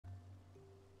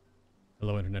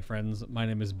Hello, internet friends. My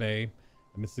name is Bay,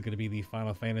 and this is going to be the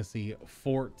Final Fantasy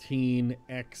XIV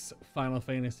x Final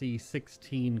Fantasy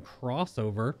XVI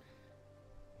crossover.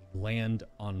 Land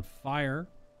on Fire.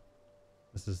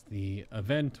 This is the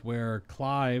event where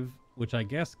Clive, which I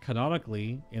guess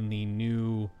canonically in the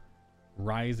new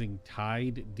Rising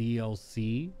Tide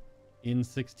DLC in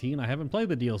 16, I haven't played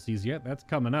the DLCs yet, that's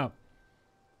coming up.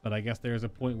 But I guess there's a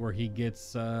point where he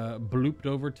gets blooped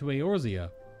over to Eorzea.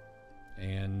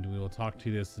 And we will talk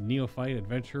to this neophyte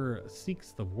adventurer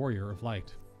seeks the Warrior of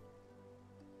Light.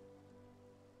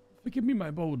 Forgive me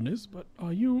my boldness, but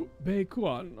are you Bei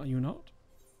Kuan, are you not?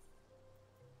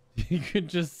 You could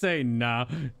just say nah.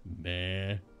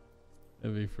 That'd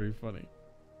be pretty funny.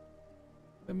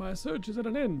 Then my search is at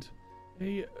an end.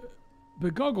 A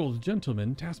begoggled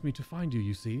gentleman tasked me to find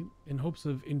you see, in hopes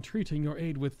of entreating your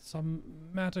aid with some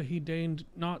matter he deigned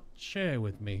not share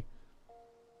with me.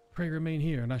 Pray remain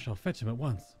here, and I shall fetch him at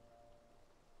once.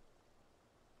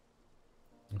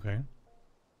 Okay. I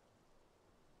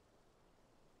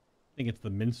think it's the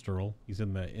minstrel. He's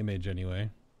in the image anyway.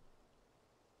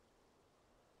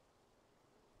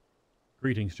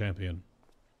 Greetings, champion.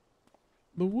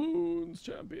 The wounds,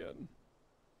 champion.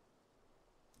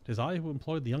 It is I who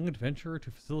employed the young adventurer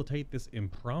to facilitate this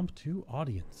impromptu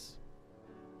audience.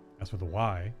 As for the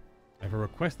why, I have a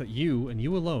request that you, and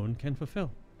you alone, can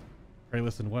fulfill. Pray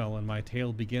listen well, and my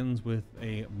tale begins with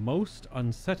a most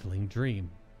unsettling dream.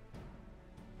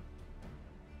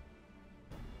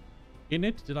 In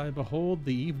it did I behold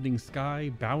the evening sky,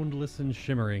 boundless and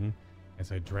shimmering.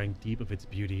 As I drank deep of its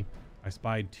beauty, I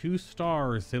spied two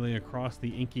stars sailing across the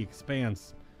inky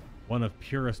expanse, one of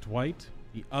purest white,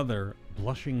 the other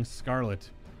blushing scarlet,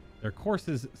 their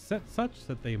courses set such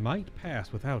that they might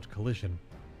pass without collision.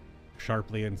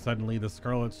 Sharply and suddenly, the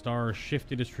Scarlet Star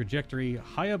shifted its trajectory.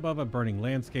 High above a burning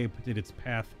landscape did its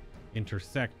path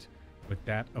intersect with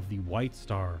that of the White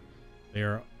Star.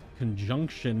 Their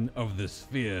conjunction of the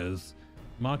spheres,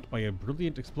 marked by a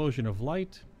brilliant explosion of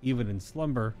light, even in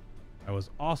slumber, I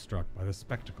was awestruck by the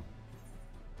spectacle.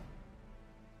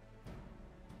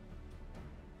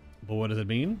 But what does it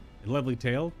mean? A lovely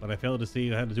tale, but I failed to see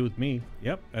it had to do with me.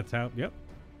 Yep, that's how, yep.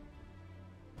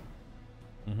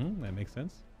 That makes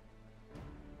sense.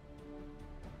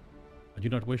 I do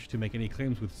not wish to make any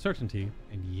claims with certainty,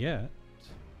 and yet,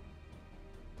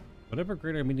 whatever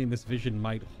greater meaning this vision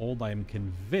might hold, I am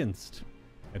convinced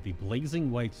that the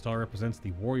blazing white star represents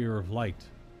the Warrior of Light.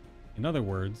 In other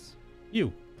words,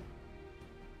 you.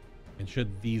 And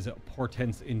should these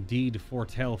portents indeed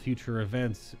foretell future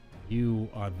events, you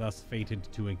are thus fated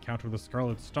to encounter the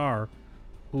Scarlet Star,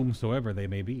 whomsoever they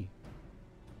may be.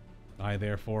 I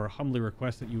therefore humbly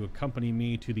request that you accompany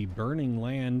me to the burning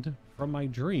land from my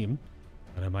dream,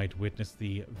 that I might witness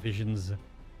the vision's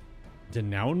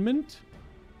denouement?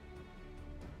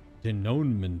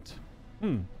 Denouement.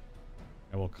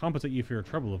 I will compensate you for your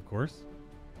trouble, of course.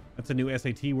 That's a new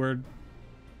SAT word.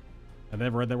 I've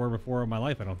never read that word before in my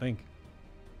life, I don't think.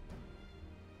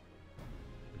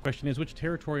 The question is, which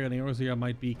territory on Eorzea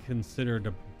might be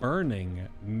considered burning,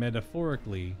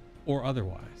 metaphorically or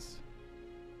otherwise?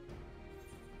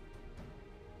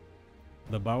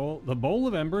 The Bowl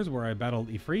of Embers, where I battled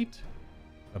Ifrit,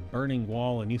 a burning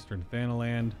wall in eastern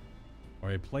Thanaland,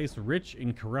 or a place rich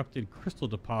in corrupted crystal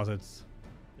deposits.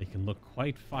 They can look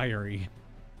quite fiery.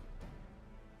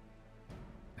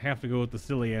 I have to go with the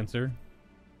silly answer.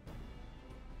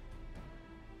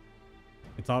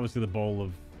 It's obviously the Bowl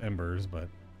of Embers, but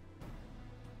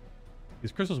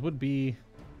these crystals would be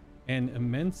an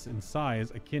immense in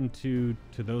size, akin to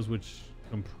those which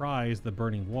comprise the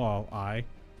burning wall.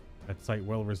 That sight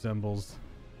well resembles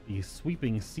the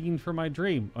sweeping scene from my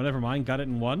dream. Oh, never mind. Got it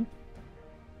in one.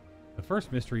 The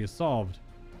first mystery is solved.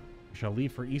 We shall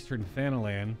leave for eastern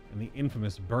Thanaland and the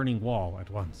infamous burning wall at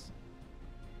once.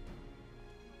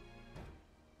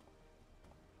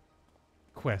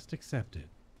 Quest accepted.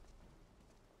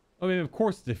 I mean, of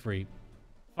course it's Ifrit.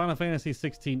 Final Fantasy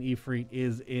XVI Ifrit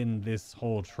is in this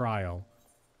whole trial.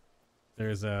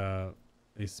 There's a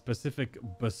specific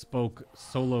bespoke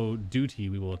solo duty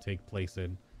we will take place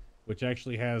in, which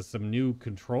actually has some new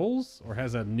controls, or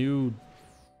has a new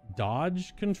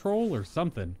dodge control or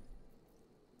something.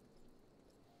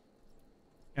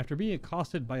 After being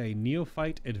accosted by a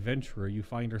neophyte adventurer, you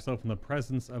find yourself in the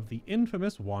presence of the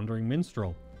infamous wandering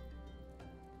minstrel.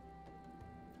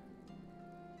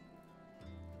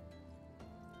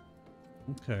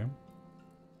 Okay.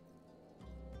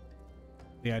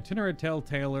 The itinerant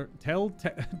tale-teller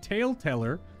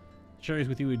shares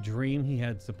with you a dream he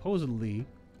had supposedly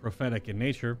prophetic in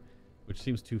nature, which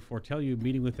seems to foretell you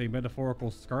meeting with a metaphorical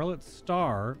scarlet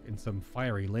star in some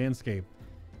fiery landscape.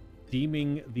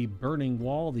 Deeming the burning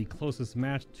wall the closest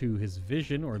match to his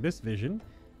vision, or this vision,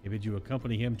 he bids you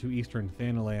accompany him to Eastern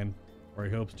Thanalan, where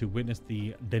he hopes to witness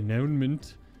the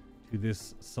denouement to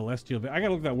this celestial... I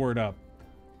gotta look that word up.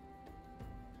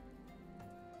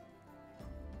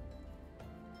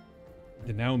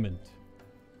 Denouement.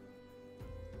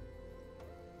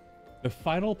 The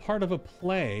final part of a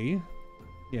play.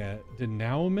 Yeah,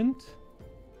 denouement.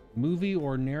 Movie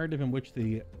or narrative in which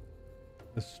the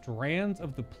strands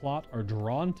of the plot are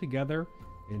drawn together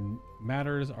and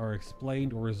matters are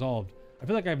explained or resolved. I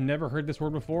feel like I've never heard this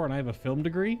word before and I have a film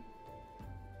degree.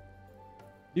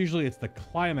 Usually it's the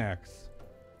climax.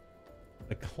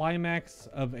 The climax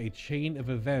of a chain of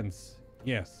events.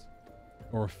 Yes.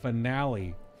 Or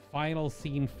finale. Final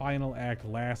scene, final act,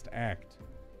 last act.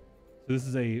 So this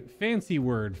is a fancy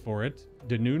word for it.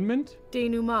 Denouement?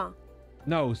 Denouement.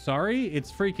 No, sorry. It's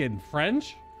freaking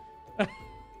French.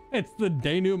 It's the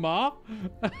denouement.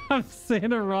 I'm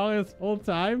saying it wrong this whole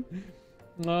time.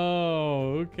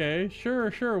 Oh, okay. Sure,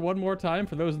 sure. One more time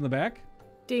for those in the back.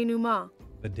 Denouement.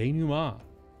 The denouement.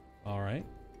 All right.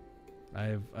 I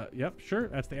have, yep, sure.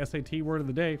 That's the SAT word of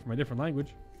the day from a different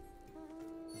language.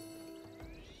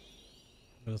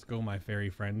 Let us go, my fairy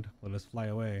friend. Let us fly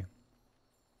away.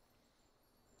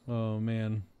 Oh,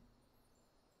 man.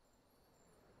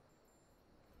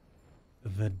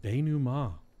 The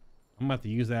denouement. I'm about to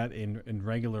use that in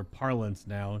regular parlance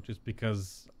now, just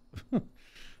because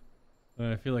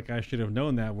I feel like I should have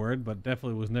known that word, but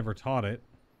definitely was never taught it.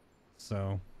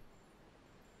 So,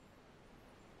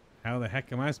 how the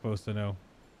heck am I supposed to know?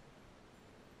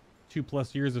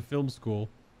 2+ years of film school.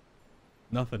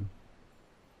 Nothing.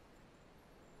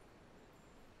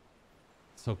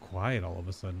 So quiet all of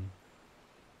a sudden.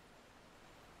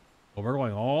 Well, we're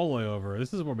going all the way over.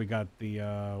 This is where we got the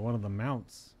one of the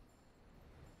mounts.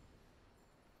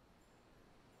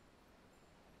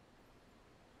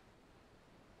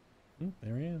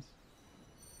 There he is.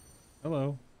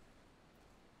 Hello.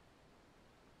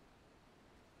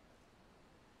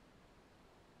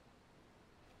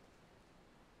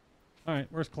 All right,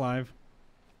 where's Clive?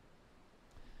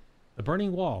 The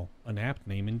Burning Wall, an apt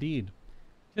name indeed.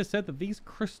 It is said that these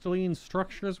crystalline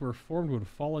structures were formed when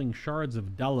falling shards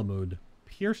of Dalamud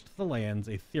pierced the land's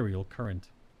ethereal current.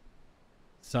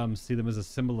 Some see them as a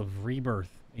symbol of rebirth,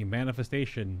 a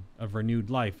manifestation of renewed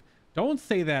life. Don't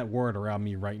say that word around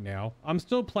me right now. I'm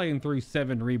still playing through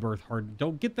 7 Rebirth hard.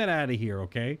 Don't get that out of here,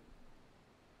 okay?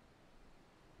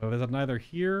 But there's neither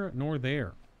here nor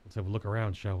there. Let's have a look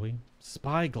around, shall we?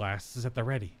 Spyglass is at the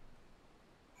ready.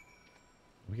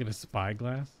 We get a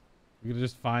spyglass? We could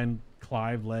just find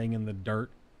Clive laying in the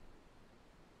dirt.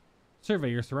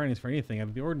 Survey your surroundings for anything out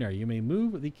of the ordinary. You may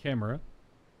move the camera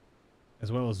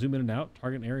as well as zoom in and out.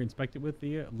 Target an area, inspect it with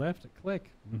the left click.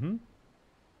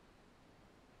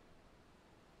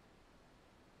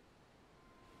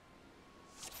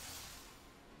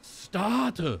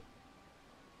 Start!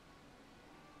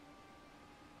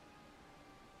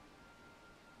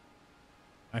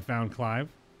 I found Clive.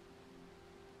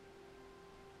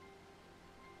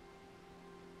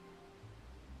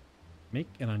 Make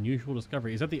an unusual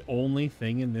discovery. Is that the only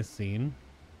thing in this scene?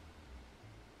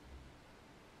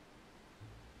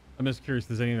 I'm just curious if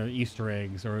there's any other Easter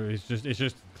eggs, or it's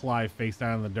just Clive face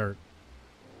down in the dirt.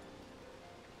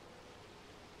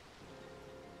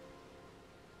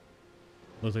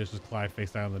 Looks like it's just Clive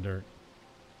face down in the dirt.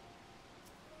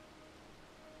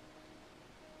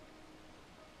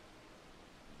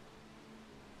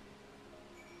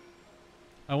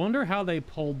 I wonder how they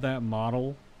pulled that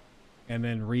model and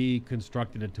then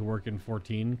reconstructed it to work in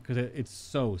 14, because it's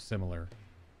so similar.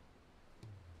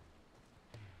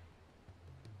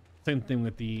 Same thing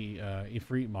with the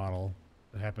Ifrit model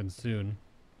that happens soon.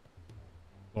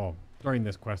 Well, during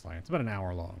this quest line. It's about an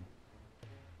hour long.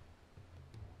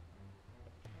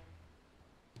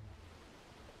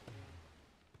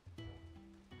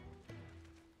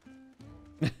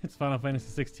 It's Final Fantasy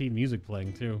 16 music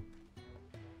playing too.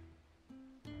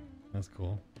 That's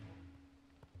cool.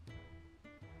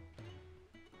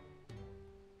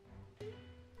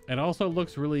 It also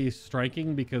looks really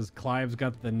striking because Clive's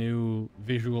got the new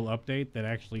visual update that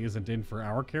actually isn't in for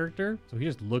our character, so he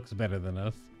just looks better than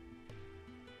us.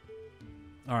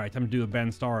 All right, time to do a Ben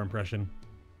Starr impression.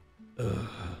 Ugh.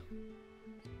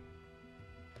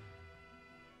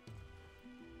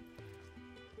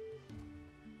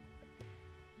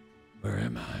 Where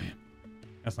am I?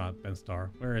 That's not Ben Starr.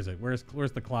 Where is it? Where's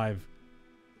the Clive?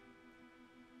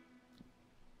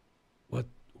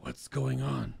 What's going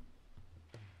on?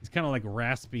 He's kind of like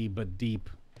raspy but deep.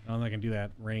 I don't think I can do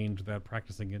that range without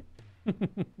practicing it.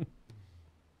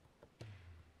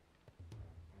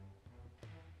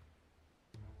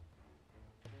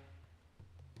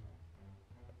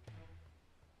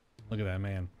 Look at that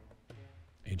man.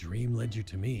 A dream led you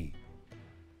to me.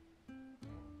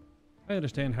 I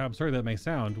understand how absurd that may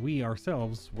sound. We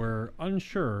ourselves were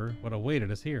unsure what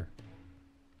awaited us here.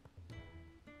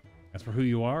 As for who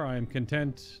you are, I am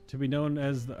content to be known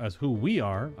as who we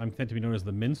are. I'm content to be known as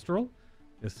the minstrel.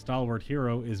 This stalwart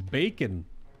hero is Bacon.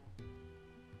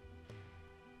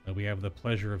 And we have the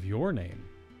pleasure of your name.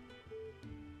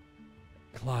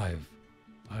 Clive.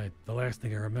 The last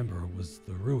thing I remember was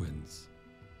the ruins.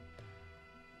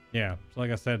 Yeah, so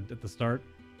like I said at the start,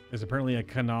 there's apparently a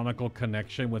canonical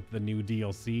connection with the new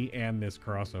DLC and this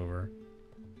crossover.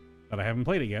 But I haven't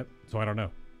played it yet, so I don't know.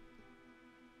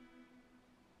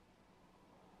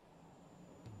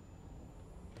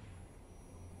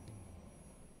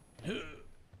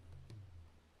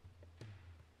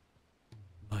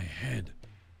 My head.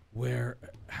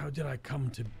 How did I come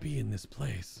to be in this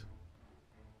place?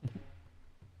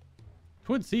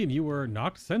 'Twould seem you were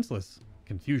knocked senseless.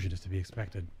 Confusion is to be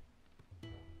expected.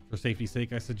 For safety's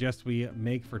sake, I suggest we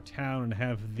make for town and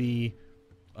have the...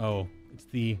 Oh, it's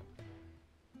the...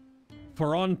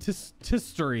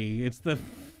 Frontistery. It's the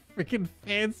freaking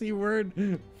fancy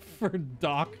word for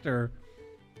doctor.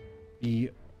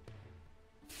 The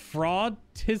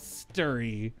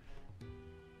Frontistery.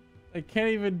 I can't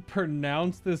even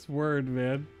pronounce this word,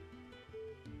 man.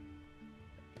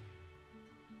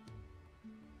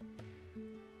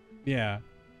 Yeah.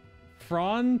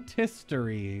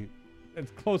 Frontistery.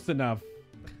 It's close enough.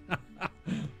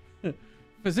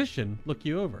 Physician, look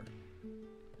you over.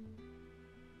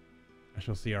 I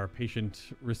shall see our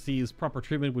patient receives proper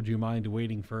treatment. Would you mind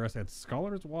waiting for us at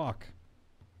Scholar's Walk?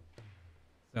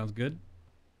 Sounds good.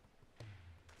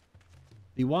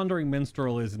 The Wandering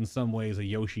Minstrel is in some ways a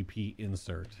Yoshi P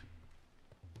insert.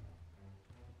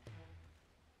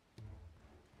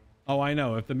 Oh, I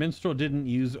know. If the minstrel didn't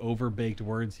use overbaked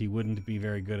words, he wouldn't be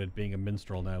very good at being a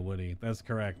minstrel now, would he? That's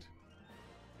correct.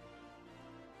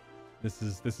 This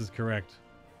is correct.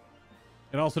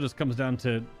 It also just comes down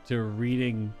to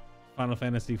reading Final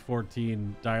Fantasy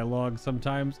XIV dialogue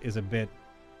sometimes is a bit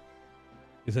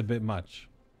much.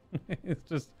 It's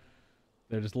just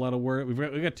there's just a lot of words.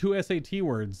 We got 2 SAT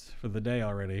words for the day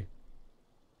already,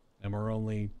 and we're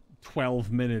only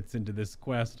 12 minutes into this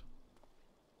quest.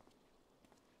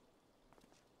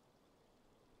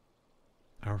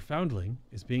 Our foundling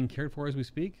is being cared for as we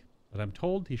speak, but I'm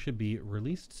told he should be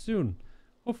released soon.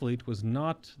 Hopefully it was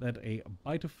not that a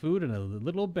bite of food and a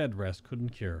little bed rest couldn't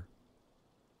cure.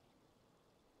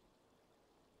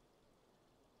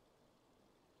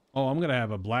 Oh, I'm going to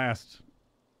have a blast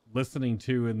listening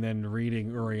to and then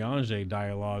reading Eorzea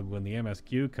dialogue when the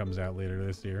MSQ comes out later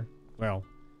this year. Well,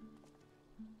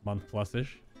 month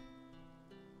plus-ish.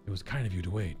 It was kind of you to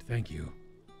wait. Thank you.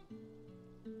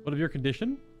 What of your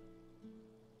condition?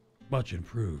 Much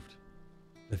improved.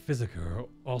 The Physica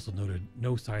also noted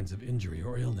no signs of injury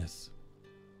or illness.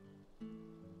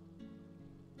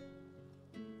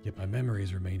 Yet my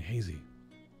memories remain hazy.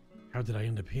 How did I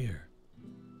end up here?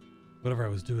 Whatever I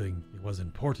was doing, it was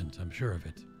important, I'm sure of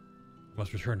it. I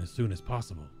must return as soon as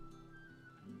possible.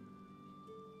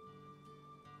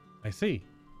 I see.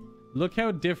 Look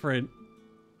how different,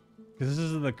 because this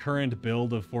is the current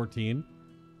build of 14.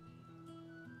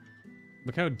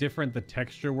 Look how different the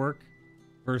texture work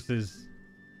versus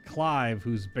Clive,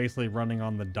 who's basically running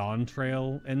on the Dawn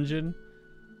Trail engine,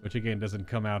 which again doesn't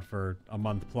come out for a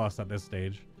month plus at this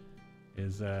stage.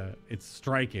 It's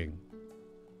striking.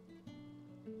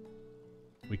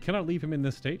 We cannot leave him in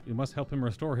this state. We must help him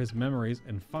restore his memories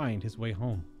and find his way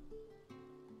home.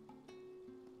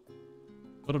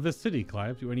 What of this city,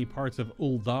 Clive? Do any parts of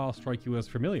Ul'dah strike you as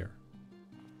familiar?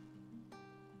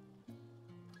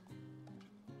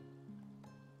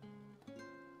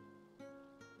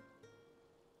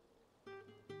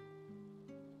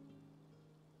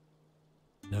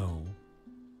 No.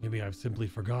 Maybe I've simply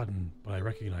forgotten, but I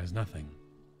recognize nothing.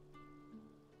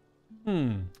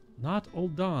 Not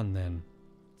Ul'dah then.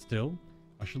 Still,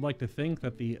 I should like to think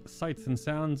that the sights and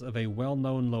sounds of a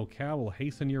well-known locale will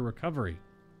hasten your recovery.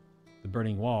 The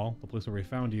Burning Wall, the place where we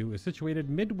found you, is situated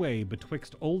midway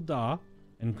betwixt Ul'dah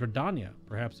and Gridania.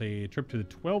 Perhaps a trip to the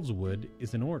Twelves Wood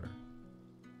is in order.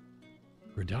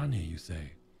 Gridania, you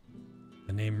say?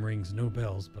 The name rings no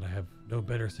bells, but I have no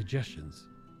better suggestions.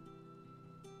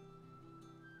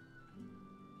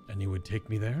 And you would take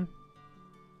me there?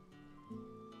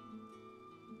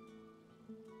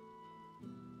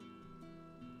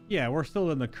 Yeah, we're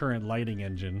still in the current lighting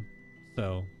engine,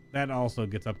 so that also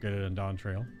gets upgraded in Dawn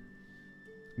Trail.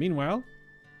 Meanwhile,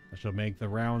 I shall make the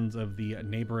rounds of the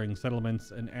neighboring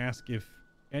settlements and ask if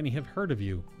any have heard of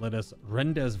you. Let us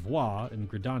rendezvous in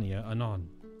Gridania anon.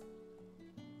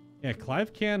 Yeah,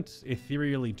 Clive can't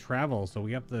ethereally travel, so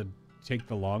we have to take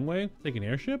the long way. Take an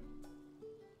airship?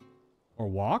 Or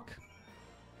walk?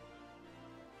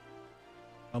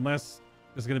 Unless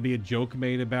there's going to be a joke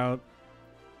made about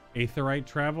aetherite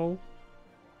travel.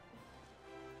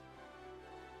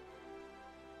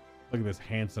 Look at this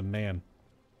handsome man.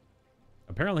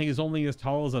 Apparently he's only as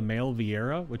tall as a male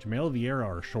Vieira, which male Vieira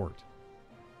are short.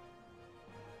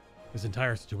 This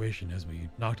entire situation has me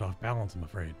knocked off balance, I'm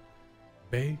afraid.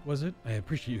 Bay, was it? I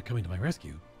appreciate you coming to my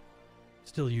rescue.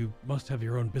 Still, you must have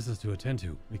your own business to attend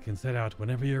to. We can set out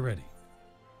whenever you're ready.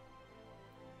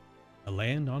 A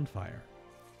land on fire.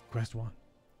 Quest 1.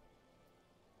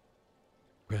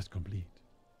 Quest complete.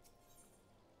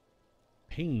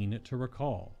 Pain to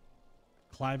recall.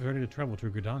 Clive ready to travel to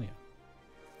Gridania.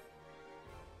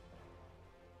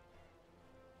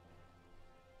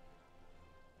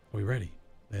 Are we ready?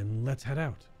 Then let's head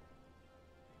out.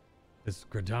 This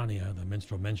Gridania the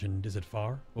minstrel mentioned, is it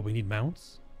far? Will we need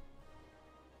mounts?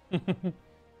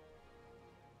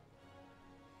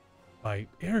 By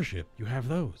airship, you have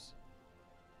those.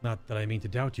 Not that I mean to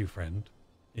doubt you, friend.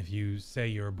 If you say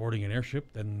you're boarding an airship,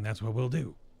 then that's what we'll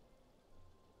do.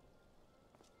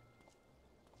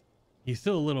 He's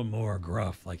still a little more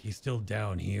gruff, like he's still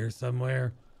down here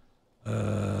somewhere.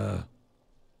 I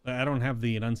don't have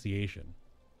the enunciation.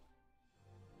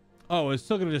 Oh, it's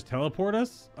still gonna just teleport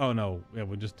us? Oh no, yeah,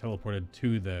 we just teleported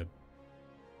to the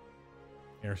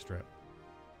airstrip.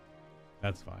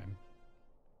 That's fine.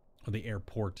 Or the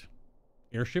airport.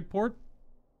 Airship port?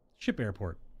 Ship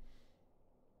airport.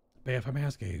 Bay, if I may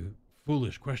ask a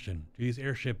foolish question, do these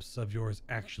airships of yours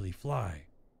actually fly?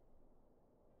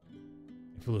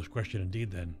 A foolish question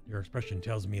indeed, then. Your expression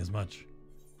tells me as much.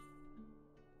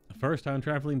 First time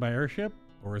traveling by airship?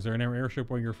 Or is there an airship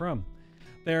where you're from?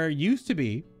 There used to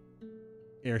be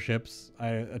airships,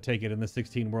 I take it, in the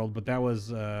 16 world, but that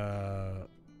was a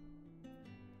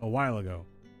while ago.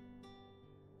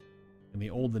 In the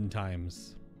olden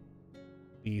times.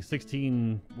 The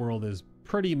 16 world is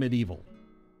pretty medieval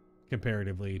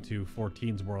comparatively to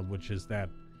 14's world, which is that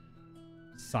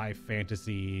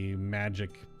sci-fantasy magic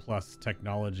plus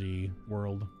technology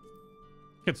world.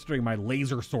 Considering my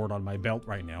laser sword on my belt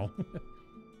right now.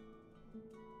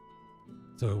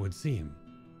 So it would seem.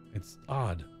 It's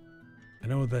odd. I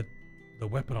know that the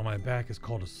weapon on my back is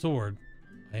called a sword.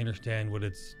 I understand what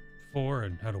it's for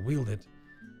and how to wield it.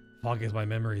 Foggy as my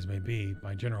memories may be,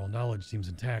 my general knowledge seems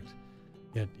intact.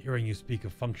 Yet, hearing you speak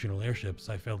of functional airships,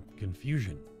 I felt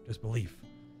confusion, disbelief,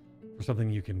 for something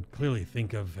you can clearly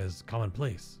think of as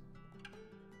commonplace.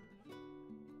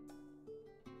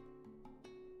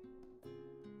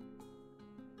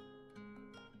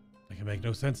 I can make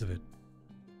no sense of it.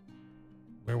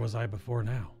 Where was I before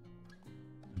now?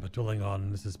 But dwelling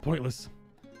on this is pointless.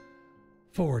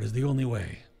 Forward is the only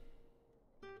way.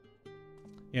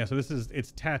 Yeah, so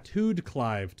it's tattooed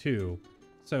Clive too.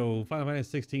 So Final Fantasy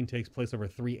 16 takes place over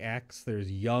 3 acts. There's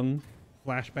young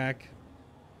flashback,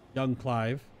 young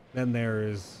Clive. Then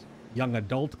there's young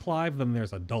adult Clive. Then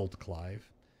there's adult Clive.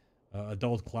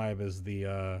 Adult Clive is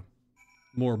the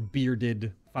more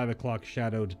bearded, 5 o'clock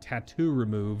shadowed, tattoo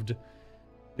removed.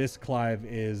 This Clive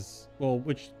is, well,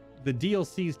 which the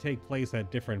DLCs take place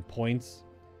at different points.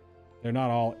 They're not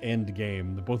all end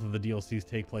game. Both of the DLCs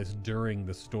take place during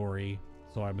the story.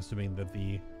 So I'm assuming that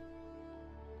the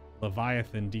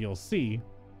Leviathan DLC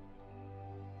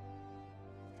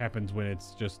happens when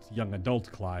it's just young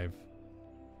adult Clive.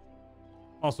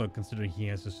 Also, considering he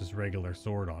has just his regular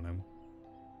sword on him.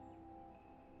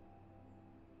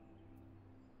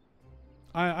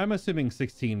 I'm assuming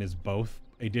 16 is both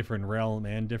a different realm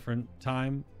and different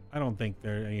time. I don't think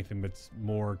there's anything that's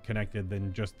more connected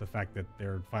than just the fact that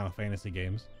they're Final Fantasy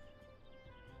games.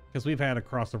 Because we've had a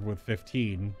crossover with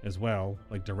 15 as well,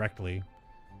 like directly,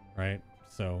 right?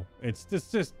 So it's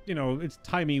just, you know, it's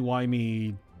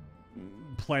timey-wimey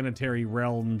planetary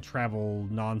realm travel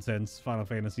nonsense Final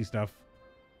Fantasy stuff.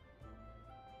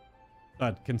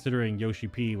 But considering Yoshi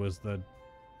P is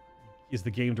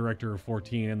the game director of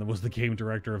 14 and was the game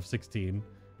director of 16,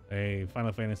 a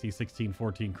Final Fantasy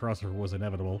 16-14 crossover was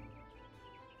inevitable.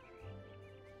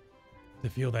 To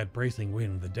feel that bracing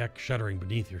wind, the deck shuddering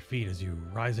beneath your feet as you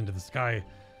rise into the sky,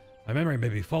 my memory may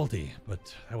be faulty,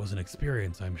 but that was an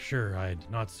experience I'm sure I'd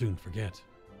not soon forget.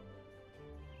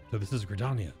 So this is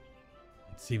Gridania.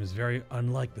 It seems very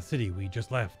unlike the city we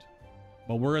just left.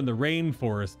 Well, we're in the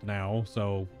rainforest now,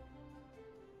 so...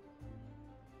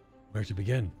 Where to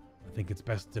begin? I think it's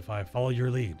best if I follow your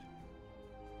lead.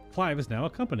 Clive is now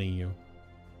accompanying you.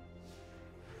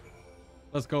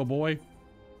 Let's go, boy.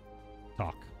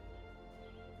 Talk.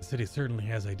 The city certainly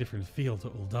has a different feel to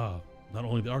Ul'dah. Not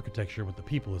only the architecture, but the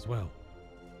people as well.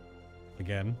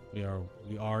 Again, we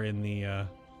are in the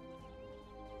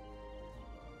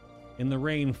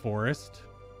rainforest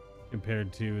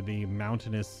compared to the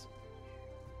mountainous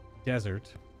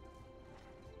desert.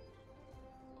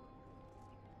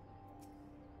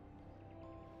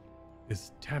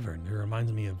 This tavern, it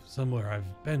reminds me of somewhere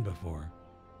I've been before.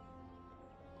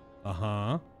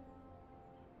 Uh-huh.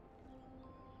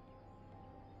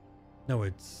 No,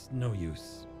 it's no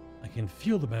use. I can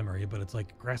feel the memory, but it's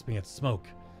like grasping at smoke.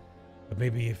 But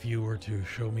maybe if you were to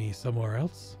show me somewhere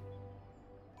else?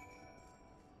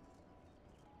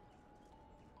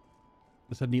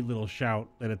 It's a neat little shout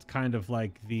that it's kind of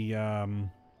like the,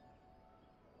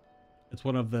 it's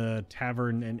one of the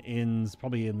tavern and inns,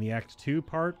 probably in the Act 2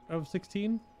 part of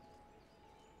 16.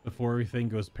 Before everything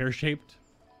goes pear-shaped.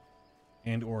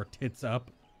 And or tits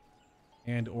up.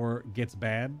 And or gets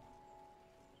bad.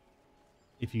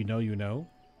 If you know, you know.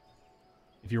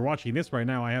 If you're watching this right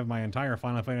now, I have my entire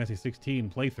Final Fantasy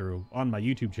XVI playthrough on my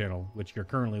YouTube channel, which you're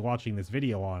currently watching this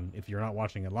video on if you're not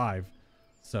watching it live.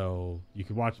 So you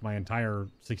could watch my entire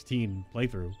 16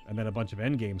 playthrough and then a bunch of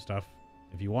endgame stuff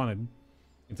if you wanted.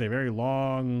 It's a very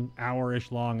long,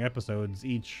 hour-ish long episodes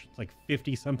each. It's like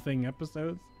 50-something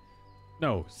episodes.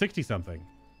 No, 60-something.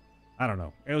 I don't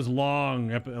know. It was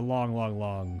long, a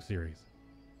long series.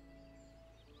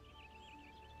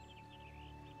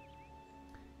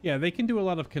 Yeah, they can do a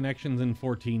lot of connections in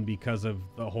 14 because of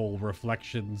the whole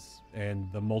reflections and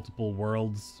the multiple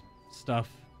worlds stuff.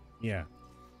 Yeah.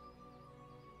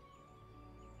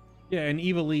 Yeah, and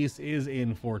Ivalice is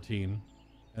in 14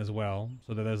 as well.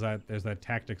 So there's that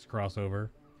tactics crossover.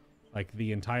 Like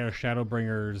the entire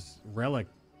Shadowbringers relic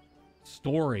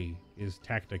story is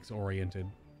tactics oriented,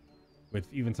 with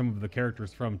even some of the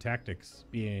characters from Tactics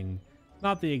being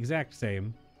not the exact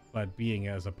same, but being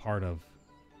as a part of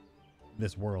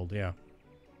this world. Yeah.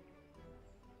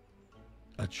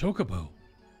 A chocobo.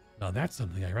 Now that's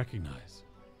something I recognize.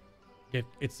 Yet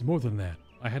it's more than that.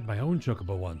 I had my own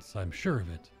chocobo once, I'm sure of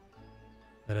it.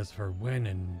 That is for when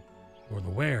and or the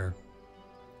where.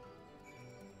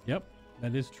 Yep,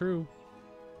 that is true.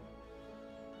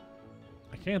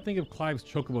 I can't think of Clive's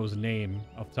chocobo's name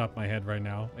off the top of my head right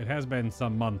now. It has been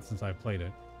some months since I've played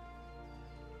it.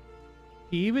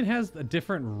 He even has a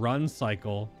different run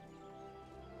cycle.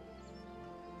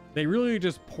 They really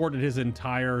just ported his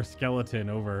entire skeleton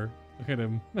over. Look at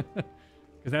him. Because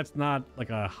that's not like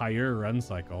a higher run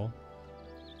cycle.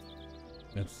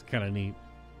 That's kind of neat.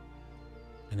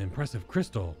 An impressive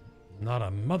crystal. Not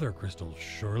a mother crystal,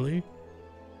 surely?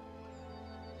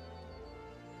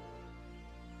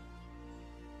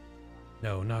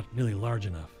 No, not nearly large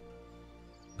enough.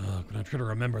 When I try to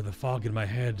remember, the fog in my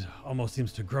head almost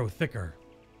seems to grow thicker.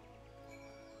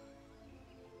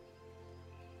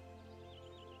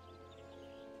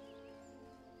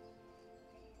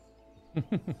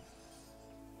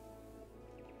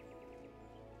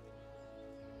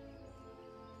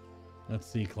 Let's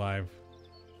see, Clive.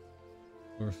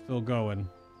 We're still going.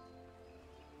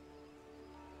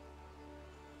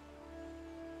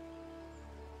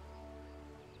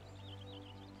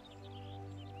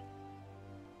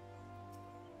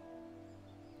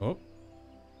 Oh.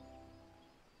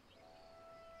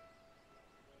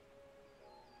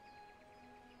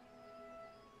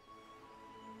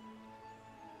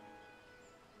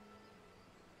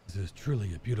 This is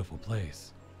truly a beautiful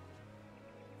place.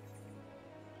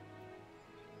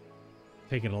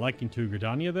 Taking a liking to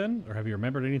Gridania then? Or have you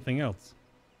remembered anything else?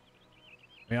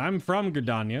 I mean, I'm from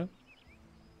Gridania.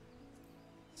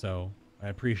 So, I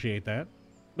appreciate that.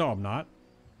 No, I'm not.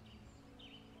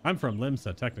 I'm from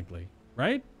Limsa, technically.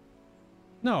 Right?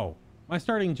 No. My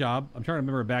starting job, I'm trying to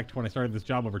remember back to when I started this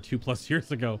job over 2+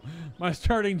 years ago. My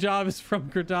starting job is from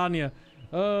Gridania.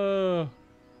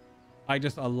 I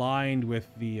just aligned with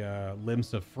the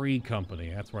Limsa Free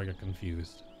Company. That's where I got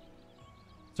confused.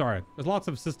 Sorry, there's lots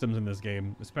of systems in this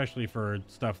game, especially for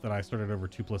stuff that I started over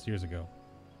 2+ years ago.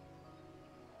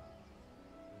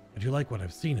 I do like what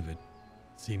I've seen of it.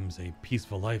 Seems a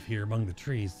peaceful life here among the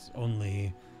trees,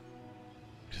 only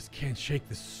I just can't shake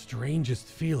the strangest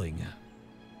feeling.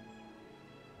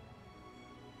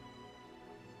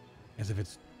 As if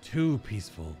it's too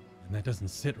peaceful, and that doesn't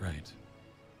sit right.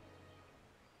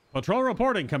 Patrol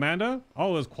reporting, Commander.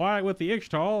 All is quiet with the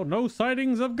Ixtal. No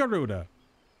sightings of Garuda.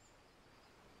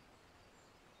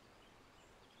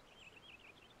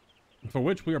 For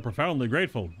which we are profoundly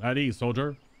grateful. At ease,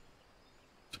 soldier.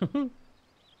 Did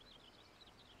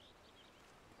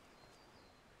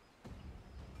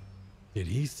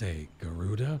he say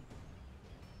Garuda?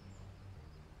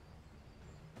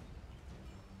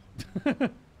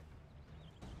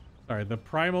 Sorry, the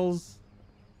primals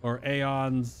or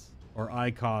aeons or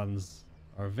icons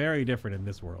are very different in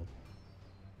this world.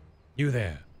 You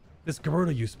there. This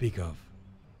Garuda you speak of.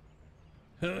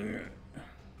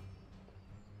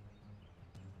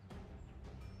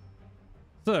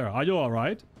 Sir, are you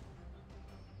alright?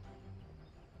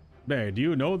 Hey, do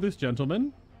you know this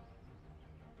gentleman?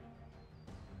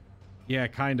 Yeah,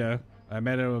 kinda. I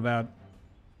met him about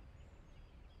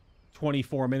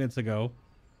 24 minutes ago.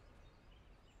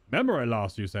 Memory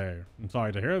loss, you say? I'm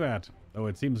sorry to hear that, though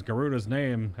it seems Garuda's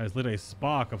name has lit a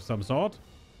spark of some sort.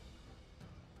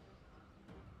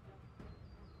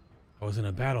 I was in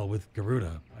a battle with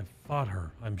Garuda. I fought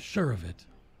her. I'm sure of it.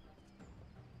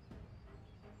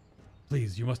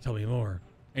 Please, you must tell me more.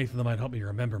 Anything that might help me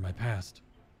remember my past.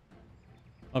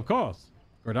 Of course.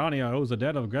 Gridania owes a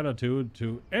debt of gratitude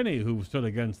to any who stood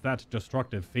against that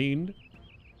destructive fiend.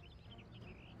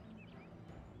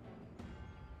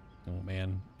 Oh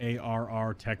man,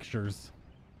 ARR textures.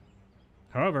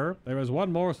 However, there is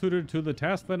one more suited to the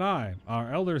task than I.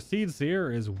 Our elder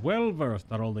Seedseer is well versed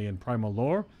not only in primal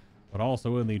lore, but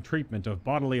also in the treatment of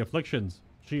bodily afflictions.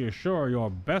 She is sure your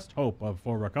best hope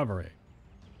for recovery.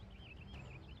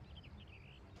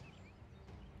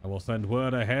 I will send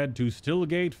word ahead to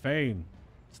Stillgate Fane.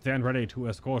 Stand ready to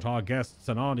escort our guests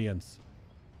and audience.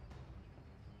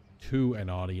 To an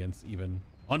audience, even.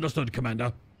 Understood,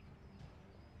 Commander.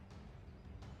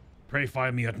 Pray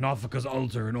find me at Nothica's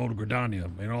altar in Old Gridania,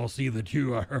 and I'll see that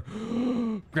you are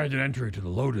granted entry to the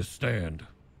Lotus Stand.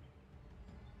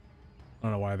 I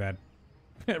don't know why that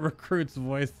recruit's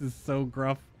voice is so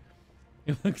gruff.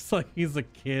 It looks like he's a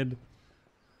kid.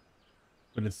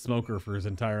 Been a smoker for his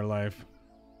entire life.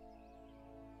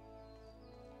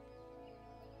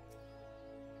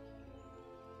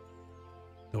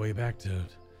 The way back to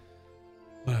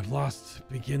what I've lost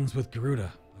begins with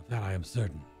Garuda. Of that I am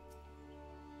certain.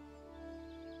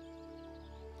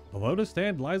 The Lotus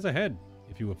Stand lies ahead.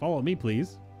 If you will follow me,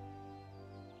 please.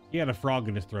 He had a frog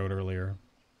in his throat earlier.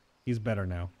 He's better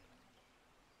now.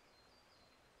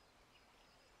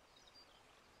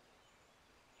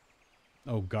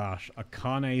 Oh gosh, a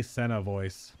Kane Senna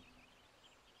voice.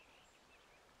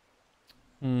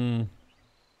 I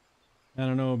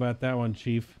don't know about that one,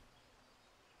 Chief.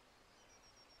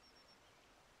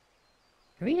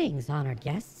 Greetings, honored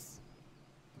guests.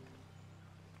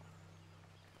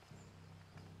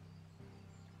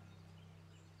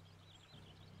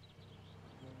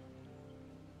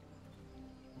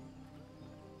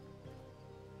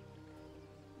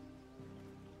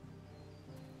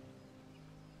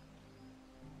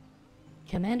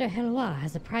 Commander Helwa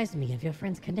has apprised me of your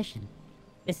friend's condition.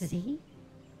 This is he?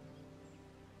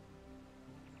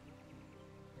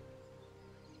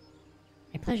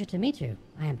 A pleasure to meet you.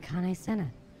 I am Kane Senna,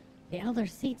 the Elder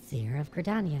Seedseer of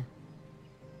Gridania.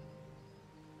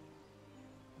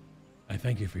 I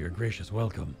thank you for your gracious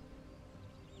welcome.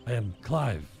 I am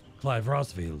Clive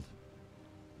Rosfield.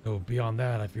 Though beyond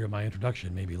that, I fear my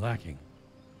introduction may be lacking.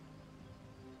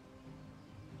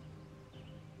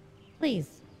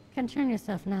 Please, concern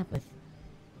yourself not with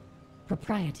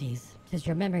proprieties. 'Tis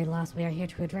your memory loss we are here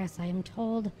to address. I am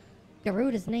told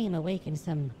Garuda's name awakened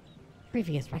some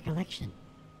previous recollection.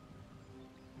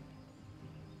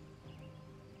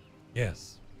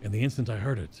 Yes, in the instant I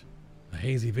heard it, a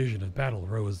hazy vision of battle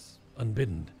rose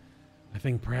unbidden. I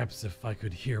think perhaps if I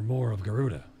could hear more of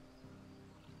Garuda.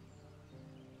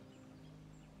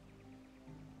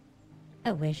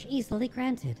 A wish easily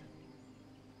granted.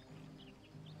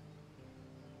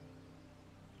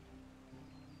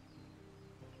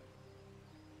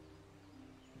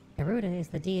 Garuda is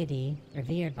the deity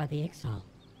revered by the Ixal,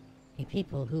 a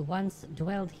people who once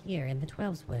dwelled here in the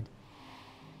Twelveswood.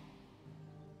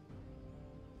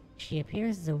 She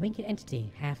appears as a winged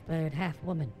entity, half bird, half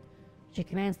woman. She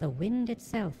commands the wind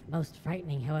itself. Most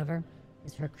frightening, however,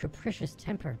 is her capricious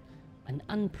temper, and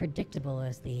unpredictable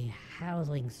as the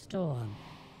howling storm.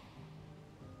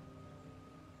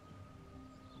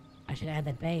 I should add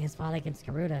that Bay has fought against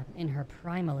Garuda in her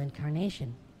primal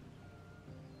incarnation.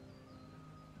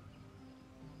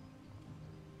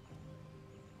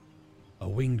 A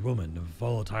winged woman of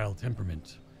volatile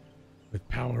temperament, with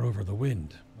power over the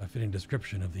wind, a fitting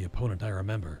description of the opponent I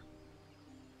remember.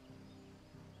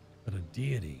 But a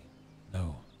deity?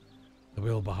 No. The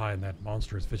will behind that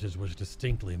monstrous visage was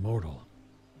distinctly mortal.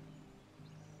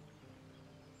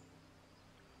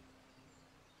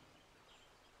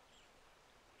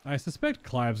 I suspect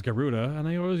Clive's Garuda and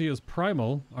Eorzea's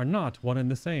Primal are not one and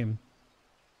the same.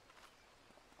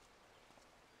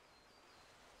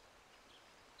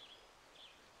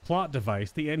 Plot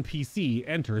device, the NPC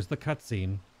enters the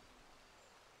cutscene.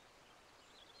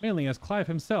 Mainly as Clive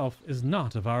himself is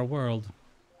not of our world.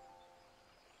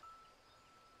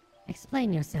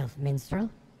 Explain yourself, minstrel.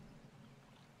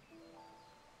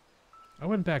 I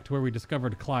went back to where we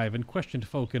discovered Clive and questioned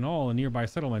folk in all the nearby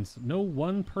settlements. No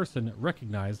one person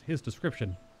recognized his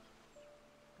description.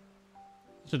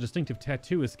 Such a distinctive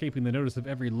tattoo escaping the notice of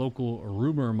every local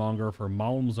rumor monger for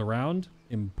malms around.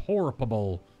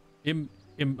 Improbable.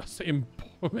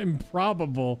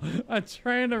 Improbable. I'm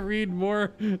trying to read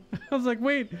more. I was like,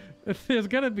 wait, there's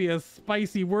gotta be a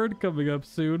spicy word coming up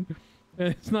soon. And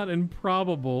it's not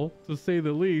improbable, to say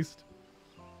the least.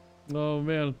 Oh,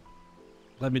 man.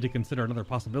 Led me to consider another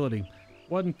possibility.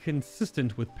 One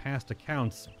consistent with past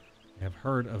accounts. I have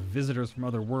heard of visitors from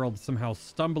other worlds somehow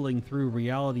stumbling through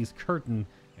reality's curtain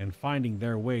and finding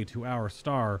their way to our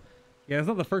star. Yeah, it's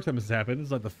not the first time this has happened.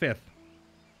 It's like the fifth.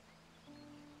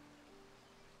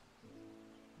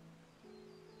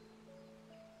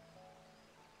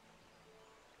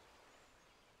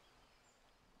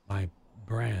 My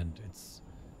brand,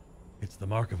 it's the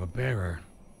mark of a bearer.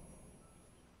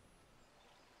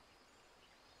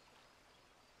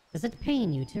 Does it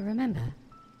pain you to remember?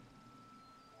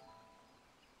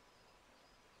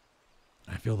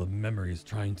 I feel the memories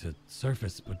trying to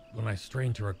surface, but when I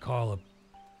strain to recall,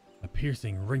 a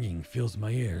piercing ringing fills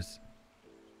my ears.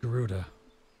 Garuda,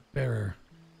 bearer,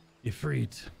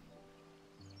 Ifrit.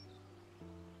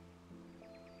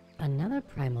 Another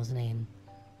primal's name.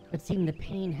 It would seem the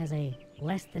pain has a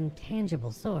less than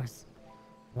tangible source.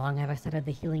 Long have I studied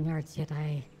the healing arts, yet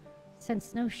I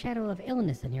sense no shadow of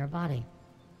illness in your body.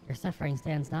 Your suffering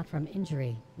stands not from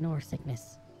injury nor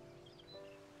sickness.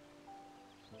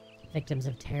 Victims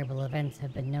of terrible events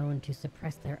have been known to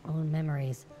suppress their own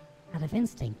memories out of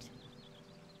instinct.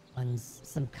 One's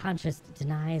subconscious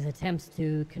denies attempts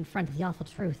to confront the awful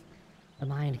truth, the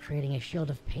mind creating a shield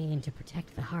of pain to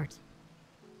protect the heart.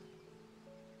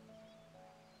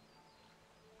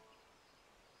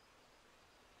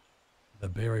 The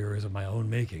barrier is of my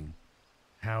own making.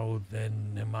 How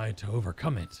then am I to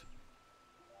overcome it?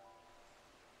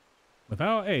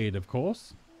 Without aid, of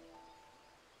course.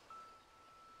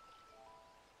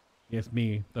 Yes,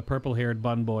 me, the purple-haired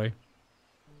bun boy.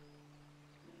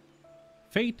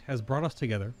 Fate has brought us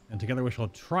together, and together we shall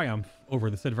triumph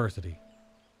over this adversity.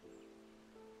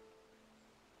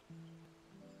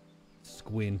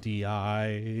 Squinty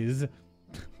eyes.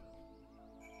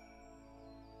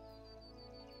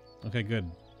 Okay, good.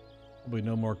 Probably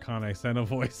no more Kane Senna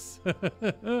voice.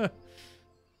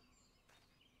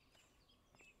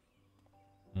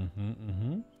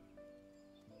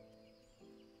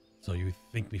 So you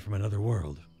think me from another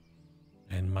world,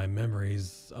 and my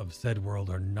memories of said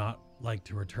world are not like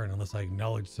to return unless I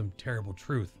acknowledge some terrible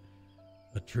truth,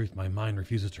 a truth my mind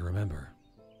refuses to remember.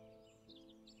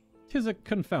 'Tis a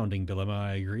confounding dilemma,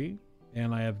 I agree,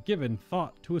 and I have given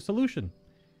thought to a solution.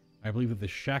 I believe that the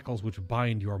shackles which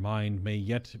bind your mind may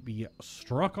yet be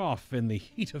struck off in the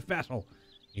heat of battle,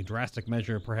 a drastic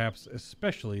measure perhaps,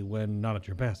 especially when not at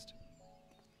your best.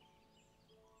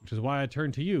 Which is why I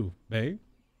turn to you, Bay.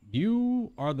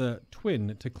 You are the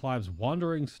twin to Clive's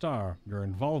wandering star. Your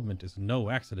involvement is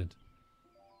no accident.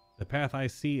 The path I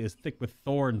see is thick with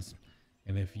thorns,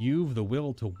 and if you've the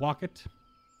will to walk it,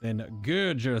 then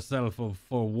gird yourself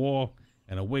for war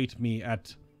and await me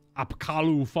at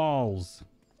Apkalu Falls.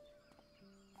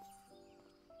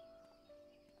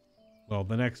 Well,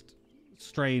 the next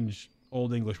strange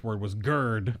Old English word was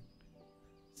gird,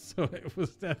 so it was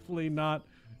definitely not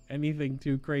anything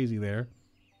too crazy there.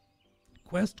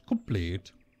 Quest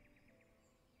complete.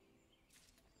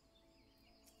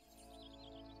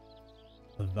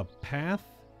 The path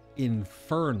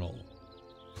Infernal.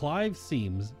 Clive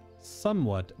seems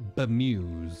somewhat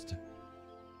bemused.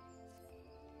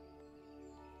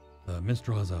 The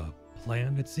minstrel has a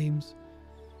plan, it seems,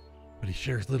 but he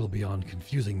shares little beyond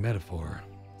confusing metaphor.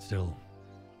 Still,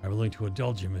 I'm willing to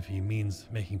indulge him if he means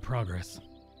making progress.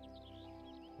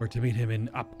 We're to meet him in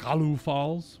Apkalu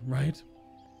Falls, right?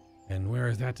 And where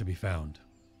is that to be found?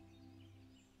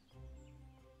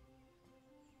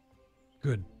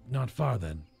 Good, not far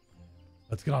then.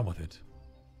 Let's get on with it.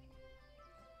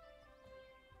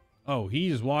 Oh, he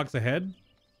just walks ahead?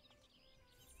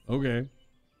 Okay.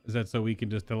 Is that so we can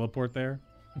just teleport there?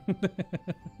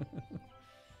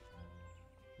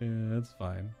 Yeah, that's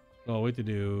fine. Well, I'll wait to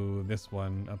do this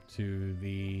one up to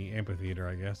the amphitheater,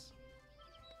 I guess.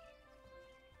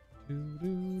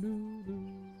 Doesn't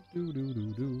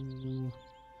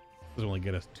only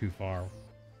get us too far.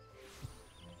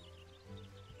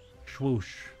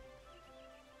 Swoosh.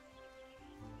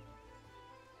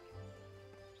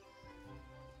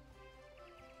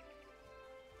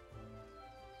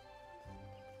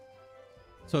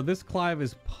 So this Clive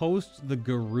is post the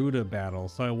Garuda battle.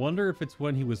 So I wonder if it's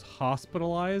when he was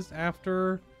hospitalized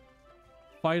after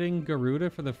fighting Garuda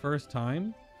for the first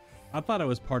time. I thought it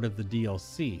was part of the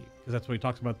DLC because that's what he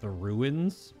talks about, the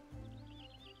ruins.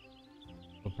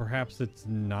 But perhaps it's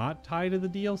not tied to the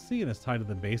DLC and it's tied to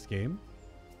the base game.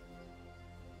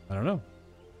 I don't know.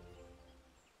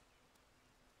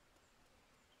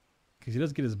 Because he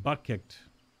does get his butt kicked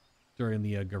during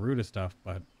the Garuda stuff,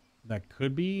 but that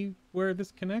could be where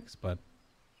this connects, but...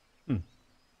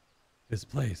 This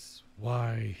place,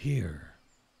 why here?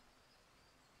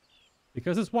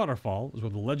 Because this waterfall is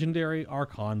where the legendary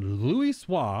Archon Louis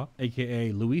Soix,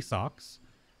 aka Louis Socks,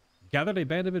 gathered a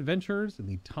band of adventurers in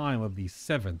the time of the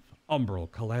 7th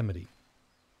Umbral Calamity.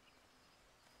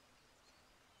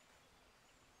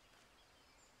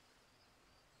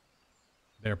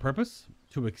 Their purpose?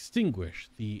 To extinguish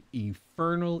the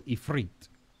Infernal Ifrit.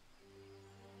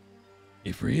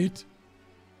 Ifrit?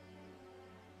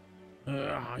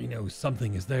 I know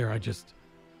something is there,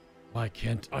 why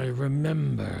can't I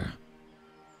remember?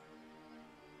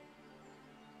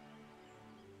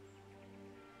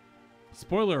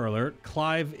 Spoiler alert,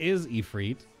 Clive is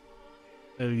Ifrit,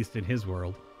 at least in his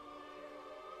world.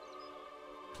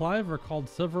 Clive recalled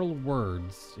several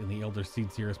words in the Elder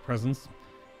Seedseer's presence,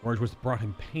 words which brought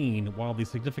him pain. While the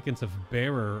significance of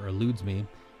bearer eludes me,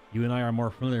 you and I are more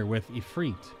familiar with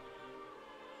Ifrit.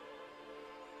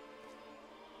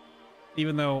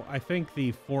 Even though I think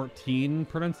the 14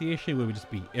 pronunciation would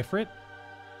just be Ifrit,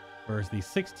 whereas the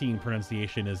 16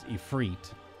 pronunciation is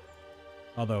Ifrit.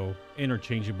 Although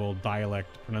interchangeable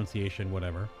dialect pronunciation,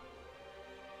 whatever.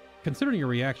 Considering your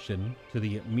reaction to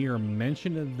the mere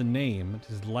mention of the name, it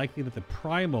is likely that the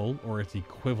primal, or its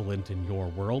equivalent in your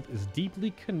world, is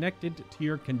deeply connected to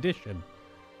your condition.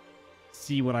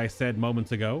 See what I said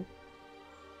moments ago?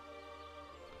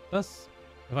 Thus,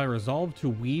 have I resolved to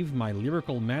weave my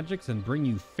lyrical magics and bring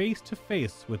you face to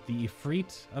face with the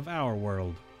Ifrit of our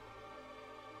world.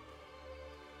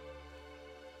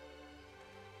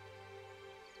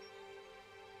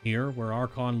 Here, where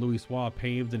Archon Louis Soix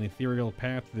paved an ethereal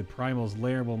path to the primal's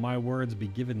lair, will my words be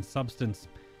given substance.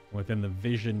 Within the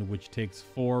vision which takes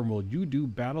form, will you do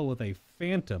battle with a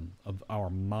phantom of our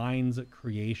mind's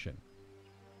creation.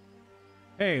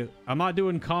 Hey, I'm not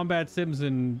doing combat sims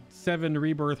in 7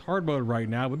 Rebirth hard mode right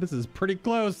now, but this is pretty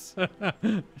close.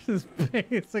 This is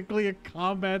basically a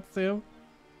combat sim.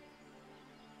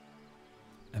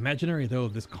 Imaginary though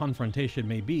this confrontation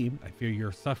may be, I fear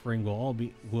your suffering will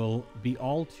be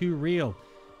all too real.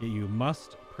 Yet you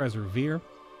must persevere,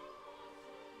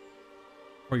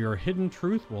 for your hidden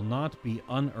truth will not be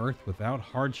unearthed without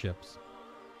hardships.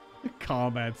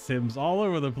 Combat sims all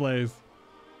over the place.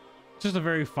 Just a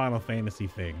very Final Fantasy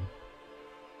thing.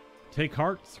 Take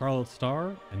heart, Scarlet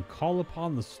Star, and call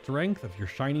upon the strength of your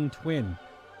shining twin.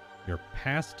 Your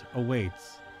past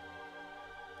awaits.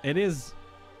 It is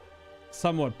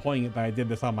somewhat poignant that I did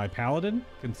this on my paladin,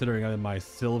 considering I'm in my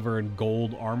silver and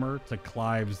gold armor to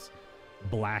Clive's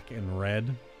black and red.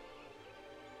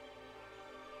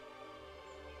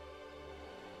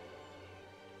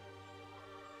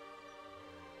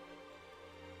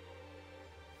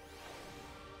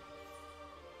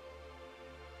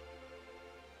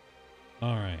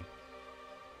 All right,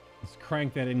 let's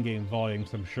crank that in-game volume,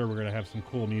 so I'm sure we're gonna have some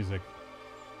cool music.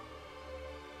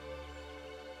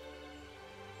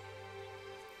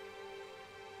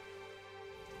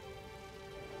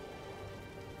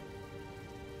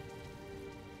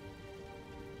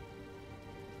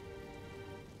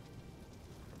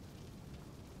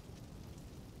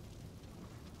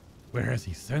 Where has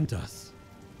he sent us?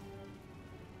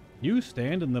 You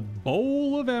stand in the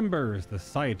Bowl of Embers, the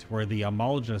site where the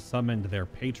Amalja summoned their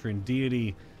patron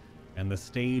deity, and the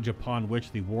stage upon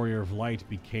which the Warrior of Light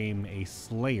became a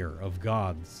slayer of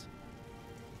gods.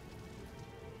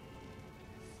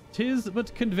 'Tis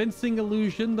but convincing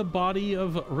illusion, the body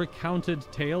of recounted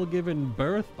tale given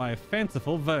birth by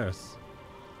fanciful verse.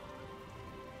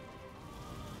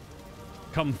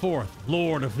 Come forth,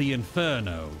 Lord of the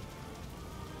Inferno.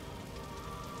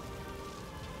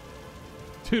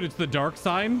 Dude, it's the dark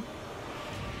sign.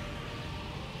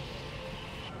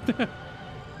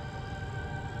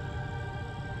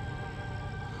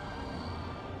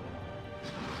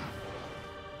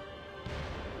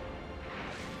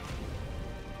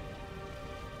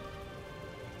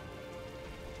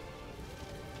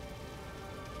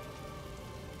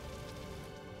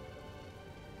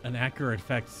 An accurate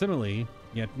facsimile,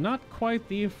 yet not quite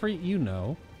the Ifrit you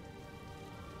know.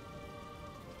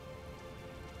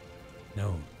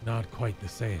 No, not quite the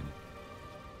same.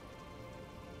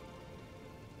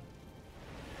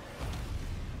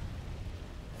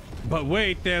 But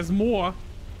wait, there's more.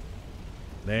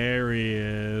 There he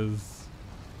is.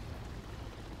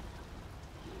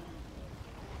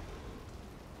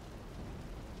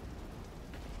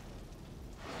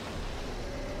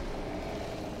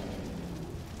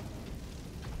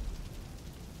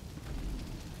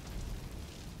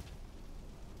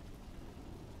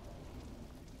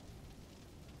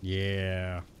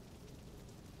 Yeah.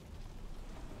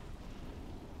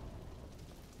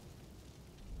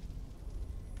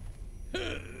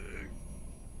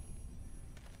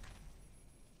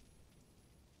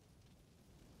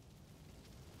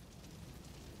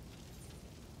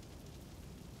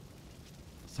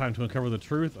 It's time to uncover the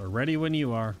truth. Are ready when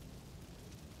you are.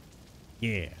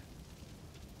 Yeah.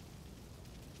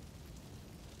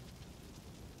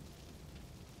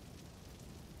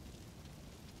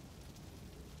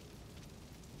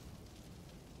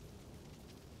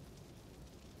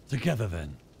 Together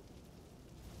then.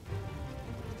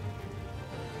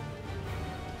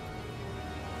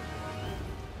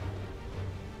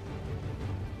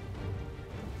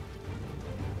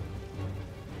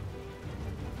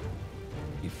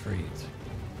 Ifrit.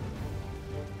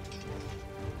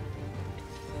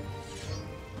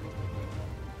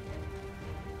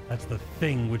 That's the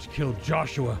thing which killed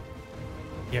Joshua.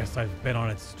 Yes, I've been on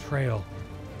its trail,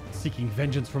 seeking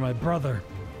vengeance for my brother.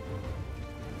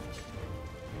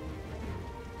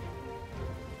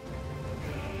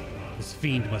 This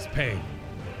fiend must pay.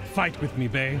 Fight with me,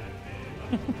 Bay.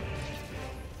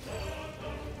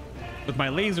 With my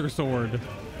laser sword.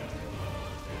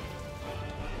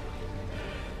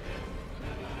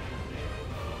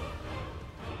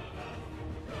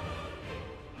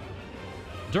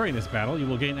 During this battle, you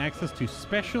will gain access to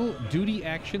special duty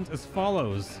actions as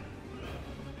follows.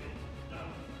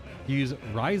 Use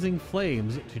Rising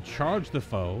Flames to charge the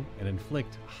foe and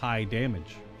inflict high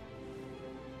damage.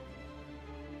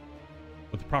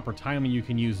 With proper timing, you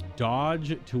can use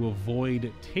Dodge to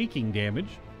avoid taking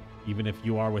damage, even if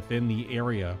you are within the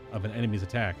area of an enemy's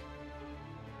attack.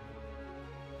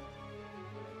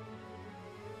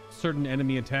 Certain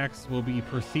enemy attacks will be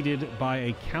preceded by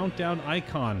a countdown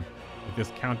icon. If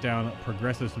this countdown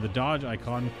progresses to the dodge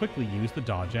icon, quickly use the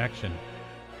dodge action.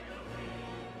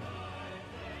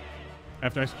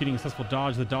 After executing a successful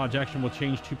dodge, the dodge action will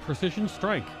change to Precision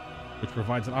Strike, which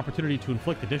provides an opportunity to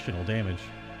inflict additional damage.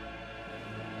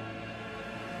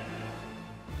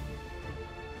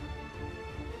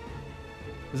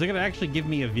 Is it going to actually give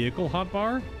me a vehicle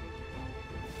hotbar?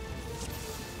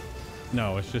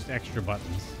 No, it's just extra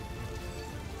buttons.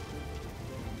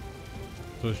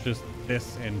 So it's just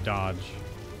this and dodge.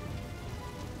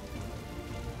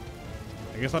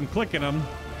 I guess I'm clicking them.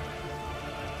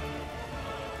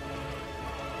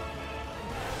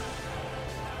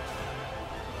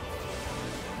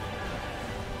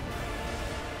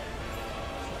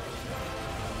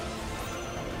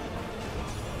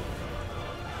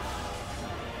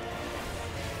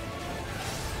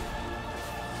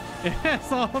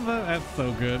 Yes, all of that. That's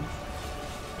so good.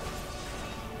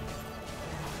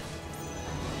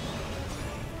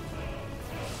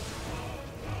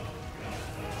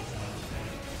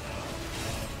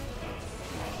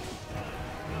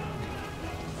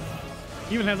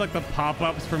 Even has like the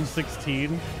pop-ups from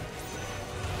 16.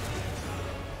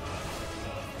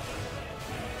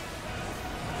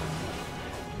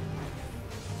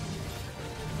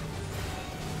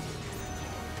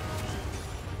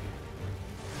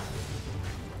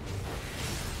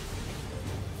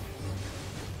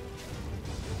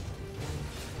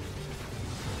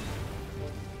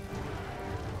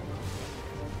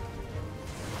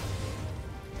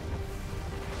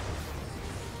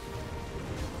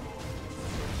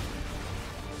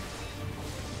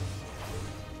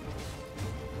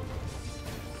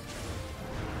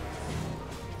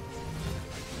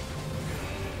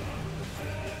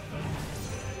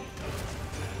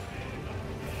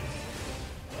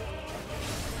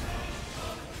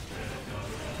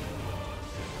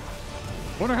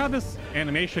 Wonder how this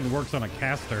animation works on a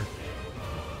caster.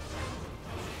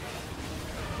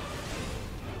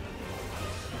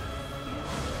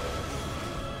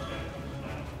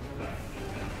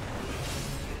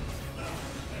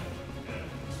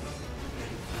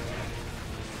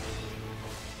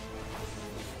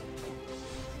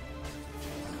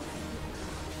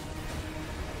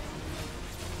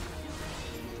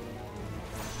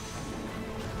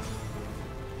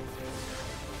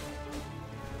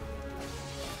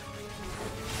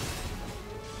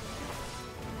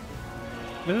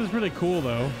 This is really cool,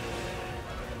 though.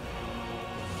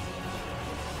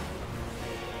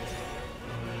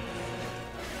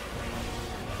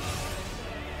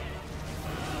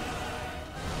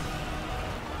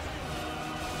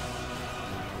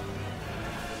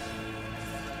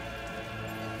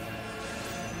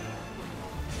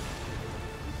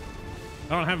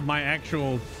 I don't have my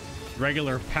actual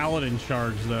regular paladin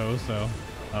charge though, so...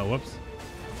 Oh, whoops.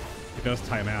 It does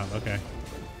time out, okay.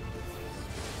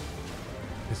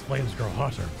 His flames grow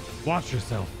hotter. Watch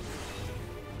yourself.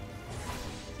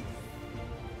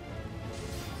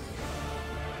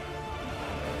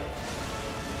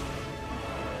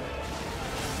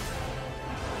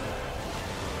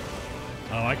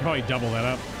 Oh, I like how he double that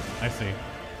up. I see.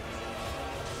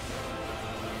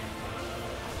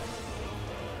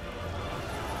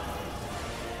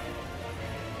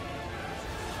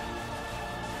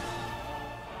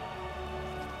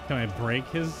 Can I break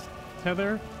his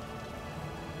tether?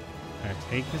 Can I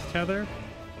take his tether?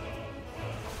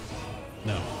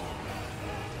 No.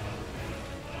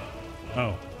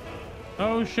 Oh.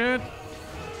 Oh shit!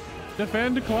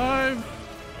 Defend Clive!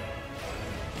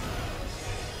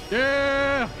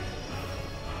 Yeah!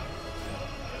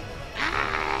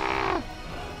 Ah!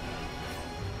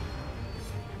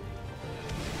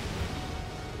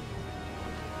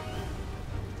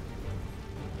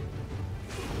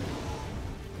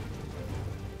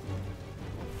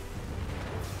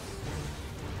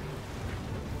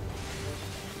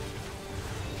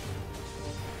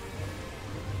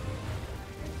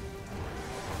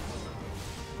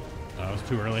 That was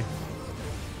too early.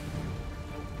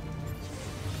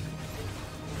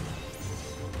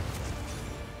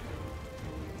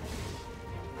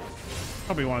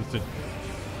 Probably wants to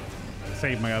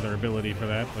save my other ability for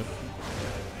that, but...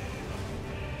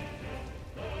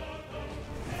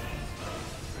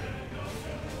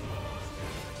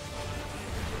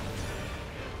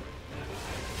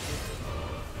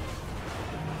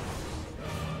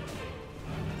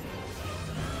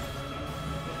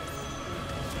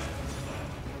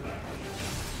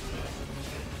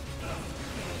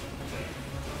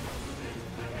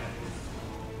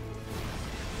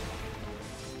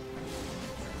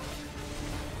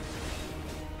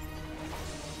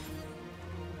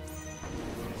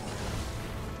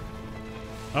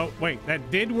 Oh, wait,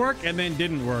 that did work and then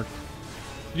didn't work.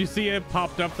 Did you see it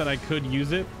popped up that I could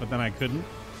use it, but then I couldn't?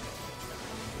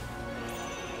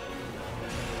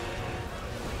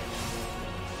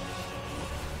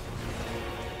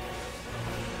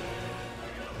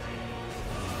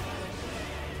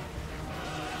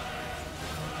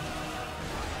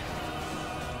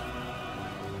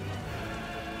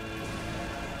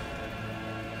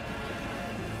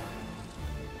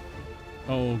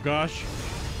 Oh, gosh.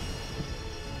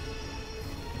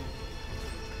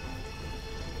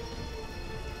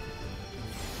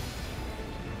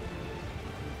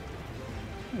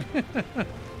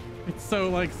 It's so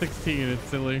like 16, it's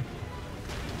silly.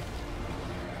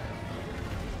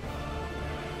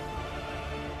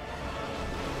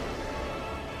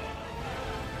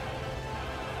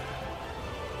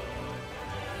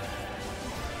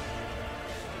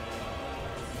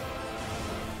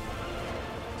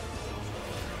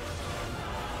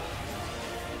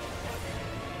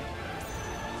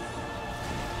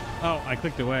 Oh, I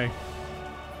clicked away.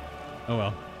 Oh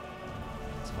well.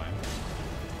 It's fine.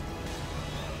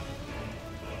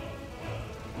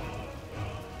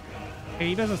 Hey,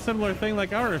 he does a similar thing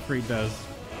like our Ifrit does.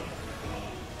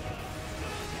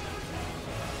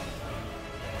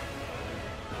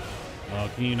 Well,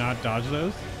 can you not dodge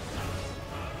those?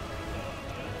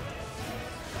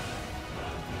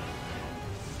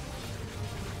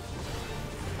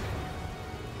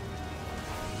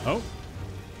 Oh.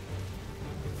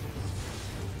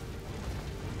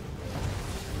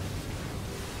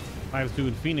 I was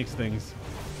doing Phoenix things.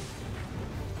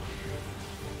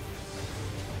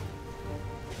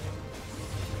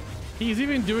 He's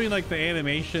even doing like the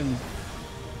animation,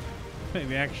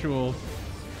 the actual.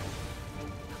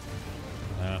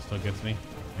 Still gets me.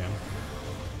 Yeah.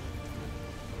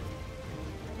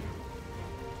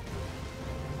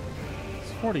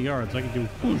 It's 40 yards. I can do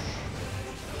whoosh.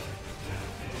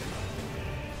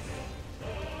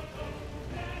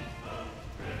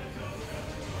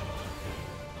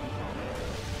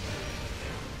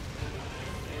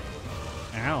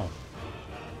 Ow.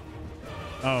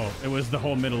 Oh, it was the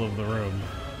whole middle of the room.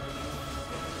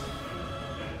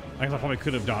 I guess I probably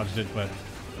could have dodged it, but...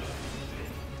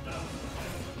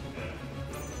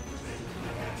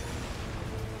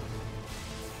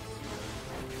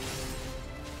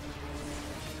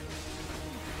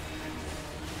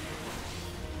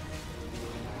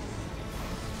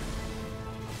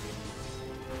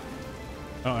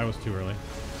 Oh, I was too early.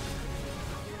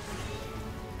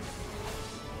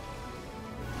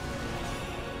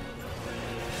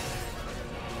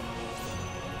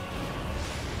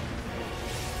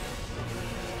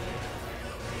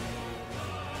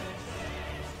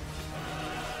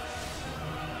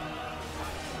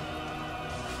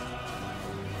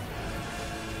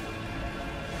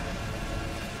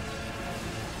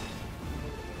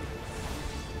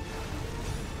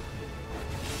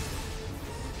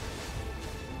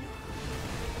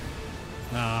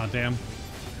 Ah, damn.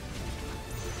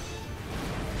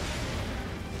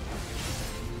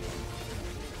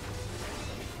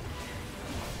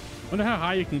 Wonder how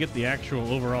high you can get the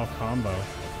actual overall combo.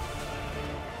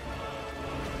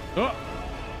 Oh!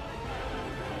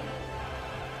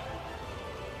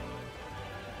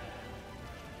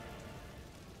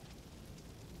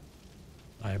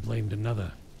 I blamed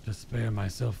another to spare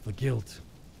myself the guilt.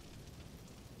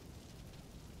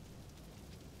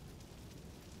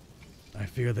 I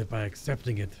fear that by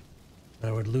accepting it,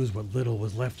 I would lose what little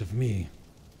was left of me.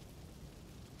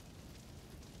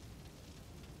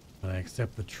 But I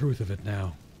accept the truth of it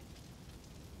now.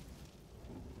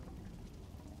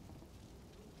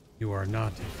 You are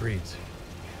not Ifrit.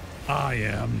 I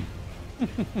am.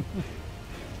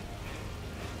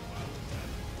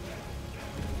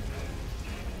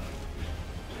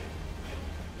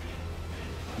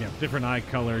 Yeah, different eye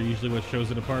color usually what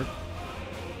shows it apart.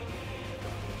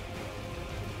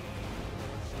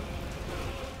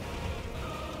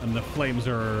 And the flames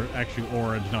are actually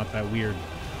orange, not that weird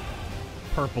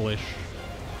purplish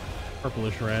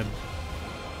red.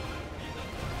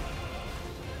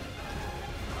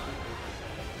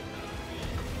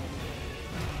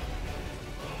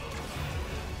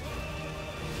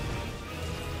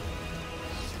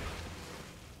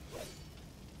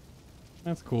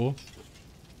 That's cool.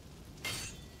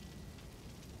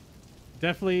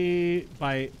 Definitely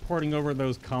by porting over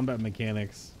those combat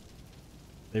mechanics,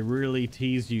 they really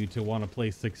tease you to want to play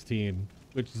 16,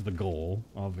 which is the goal,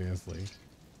 obviously.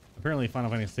 Apparently Final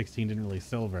Fantasy 16 didn't really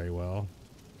sell very well.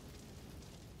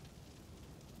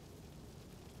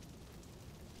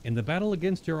 In the battle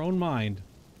against your own mind,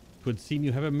 'twould seem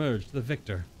you have emerged the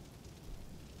victor.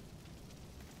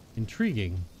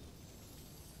 Intriguing.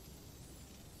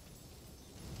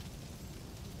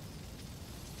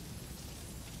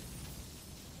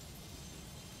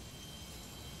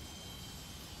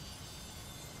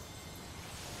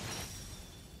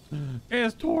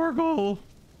 It's Torgal!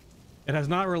 It has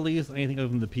not released anything other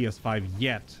than the PS5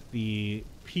 yet. The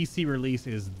PC release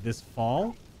is this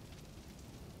fall.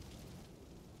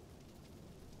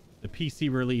 The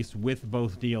PC release with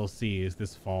both DLC is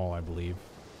this fall, I believe.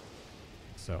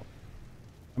 So,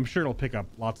 I'm sure it'll pick up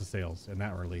lots of sales in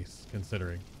that release,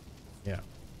 considering. Yeah.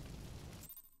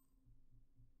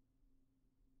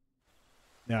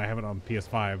 Yeah, I have it on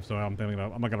PS5, so I'm thinking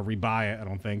I'm not gonna rebuy it, I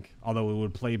don't think. Although it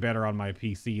would play better on my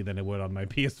PC than it would on my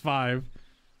PS5,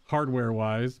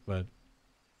 hardware-wise, but...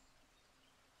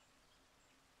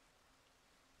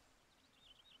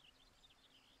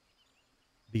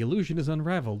 The illusion is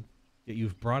unraveled, yet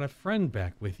you've brought a friend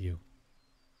back with you.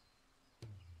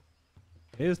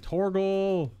 It is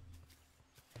Torgal!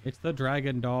 It's the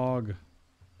dragon dog.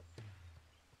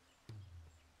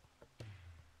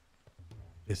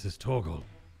 This is Torgal.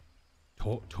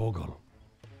 Torgal.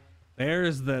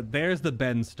 There's the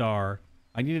Ben star.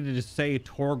 I needed to just say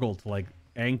Torgal to like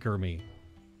anchor me.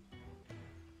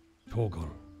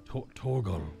 Torgal.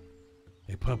 Torgal.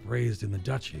 A pup raised in the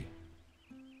duchy.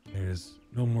 There is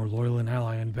no more loyal an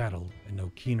ally in battle, and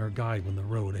no keener guide when the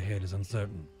road ahead is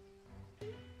uncertain.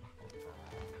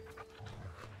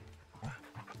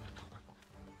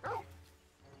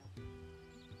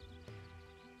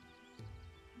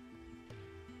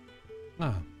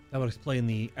 Ah, that would explain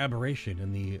the aberration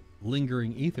in the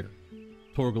lingering ether.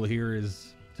 Torgal here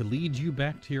is to lead you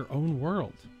back to your own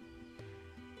world.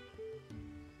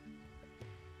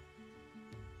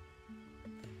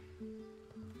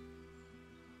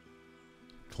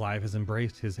 Clive has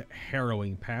embraced his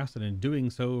harrowing past, and in doing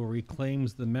so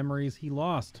reclaims the memories he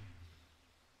lost.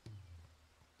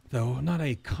 Though not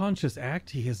a conscious act,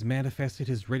 he has manifested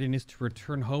his readiness to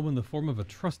return home in the form of a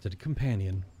trusted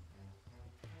companion.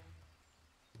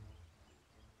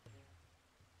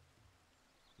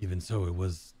 Even so, it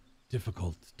was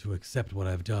difficult to accept what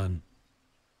I've done.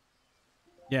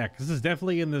 Yeah, because this is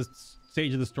definitely in the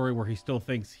stage of the story where he still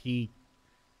thinks he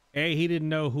didn't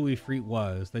know who Ifrit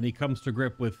was. Then he comes to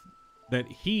grip with that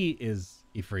he is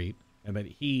Ifrit, and that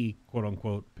he, quote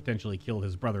unquote, potentially killed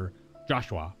his brother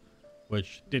Joshua,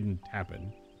 which didn't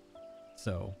happen.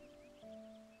 So,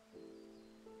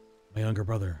 my younger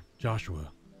brother,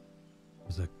 Joshua,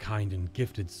 was a kind and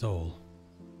gifted soul.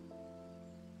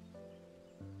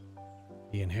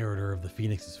 The inheritor of the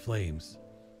Phoenix's flames,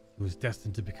 who was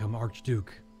destined to become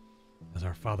Archduke, as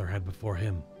our father had before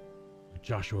him. But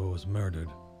Joshua was murdered,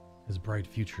 his bright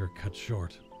future cut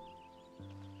short.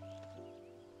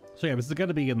 So yeah, this is going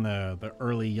to be in the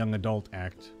early young adult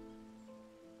act.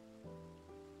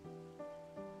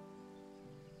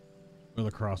 Or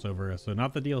the crossover, so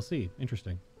not the DLC.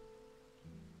 Interesting.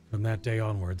 From that day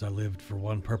onwards, I lived for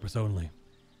one purpose only.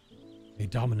 a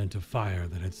dominant of fire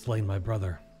that had slain my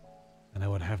brother, and I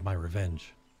would have my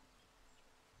revenge.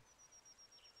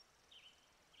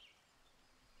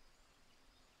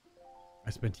 I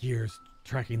spent years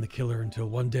tracking the killer until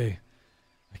one day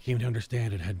I came to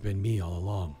understand it had been me all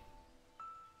along.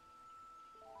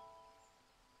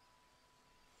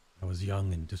 I was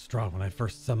young and distraught when I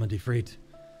first summoned Ifrit.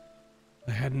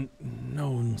 I hadn't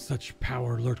known such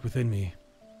power lurked within me,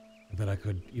 and that I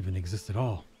could even exist at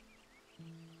all.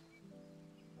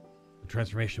 The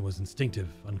transformation was instinctive,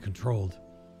 uncontrolled,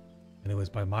 and it was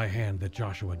by my hand that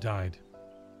Joshua died.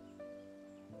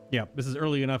 Yeah, this is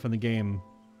early enough in the game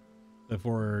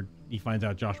before he finds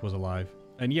out Joshua's alive.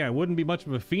 And yeah, it wouldn't be much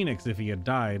of a phoenix if he had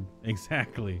died.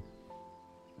 Exactly.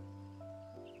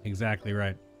 Exactly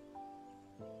right.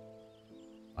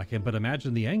 I can but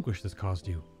imagine the anguish this caused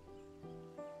you.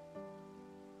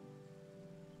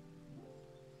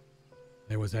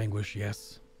 There was anguish,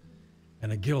 yes,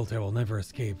 and a guilt I will never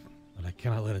escape, but I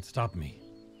cannot let it stop me.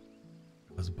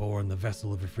 I was born the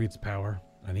vessel of Ifrit's power,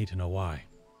 and I need to know why.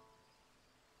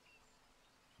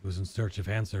 It was in search of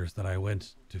answers that I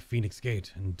went to Phoenix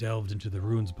Gate and delved into the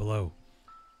ruins below.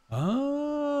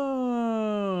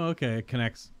 Oh, okay, it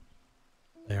connects.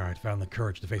 There I'd found the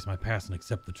courage to face my past and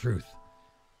accept the truth,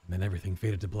 and then everything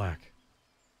faded to black.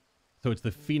 So it's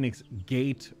the Phoenix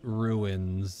Gate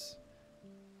ruins.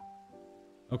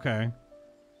 Okay.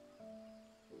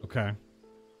 Okay.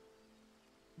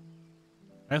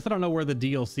 I also don't know where the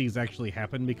DLCs actually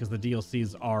happen because the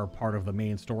DLCs are part of the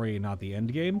main story and not the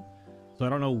end game. So I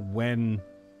don't know when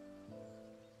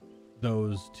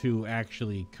those two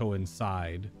actually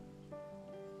coincide.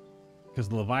 Because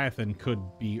the Leviathan could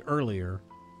be earlier.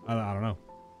 I don't know.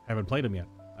 Haven't played them yet.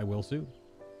 I will soon.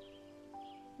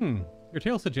 Your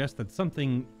tale suggests that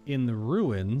something in the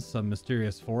ruins, some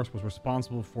mysterious force, was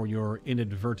responsible for your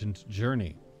inadvertent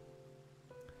journey.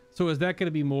 So is that going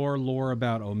to be more lore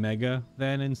about Omega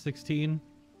than in 16?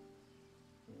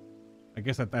 I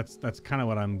guess that's kind of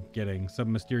what I'm getting.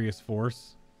 Some mysterious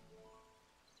force.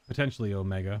 Potentially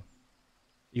Omega.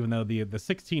 Even though the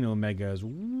 16 Omega is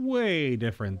way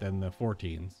different than the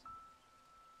 14s.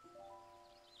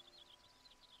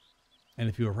 And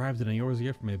if you arrived in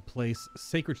Eorzea from a place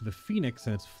sacred to the Phoenix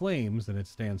and its flames, then it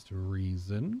stands to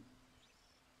reason.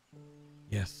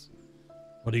 Yes.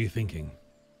 What are you thinking?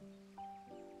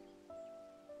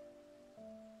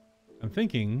 I'm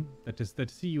thinking that to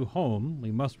see you home,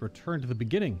 we must return to the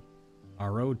beginning.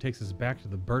 Our road takes us back to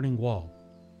the burning wall.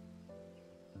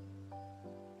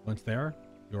 Once there,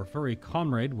 your furry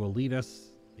comrade will lead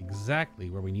us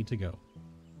exactly where we need to go.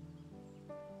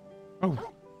 Oh,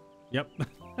 yep.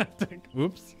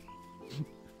 Oops.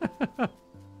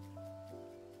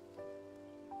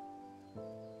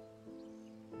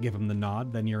 Give him the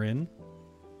nod, then you're in.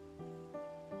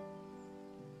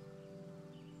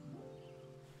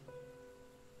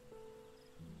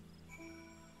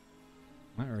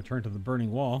 I return to the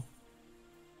burning wall.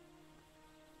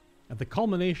 At the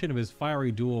culmination of his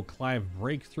fiery duel, Clive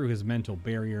breaks through his mental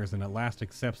barriers and at last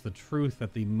accepts the truth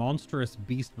that the monstrous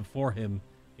beast before him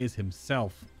is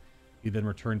himself. You then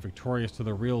return victorious to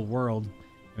the real world,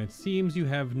 and it seems you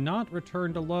have not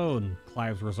returned alone.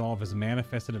 Clive's resolve has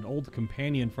manifested an old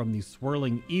companion from the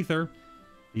swirling ether,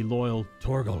 the loyal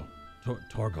Torgal.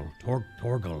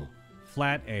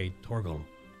 Flat A Torgal.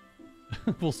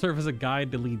 will serve as a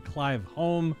guide to lead Clive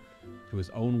home to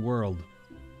his own world,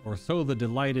 or so the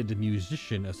delighted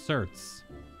musician asserts.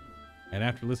 And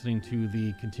after listening to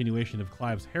the continuation of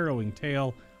Clive's harrowing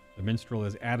tale, the minstrel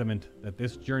is adamant that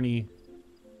this journey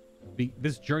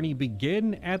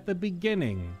begin at the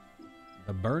beginning,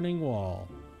 the burning wall.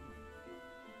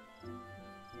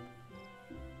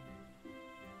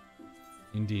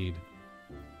 Indeed.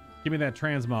 Give me that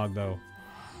transmog, though.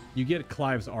 You get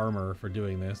Clive's armor for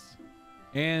doing this,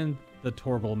 and the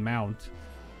Torgal mount,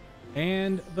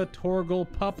 and the Torgal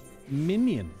pup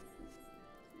minion.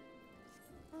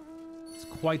 It's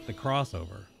quite the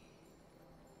crossover.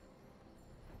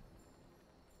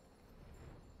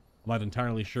 I'm not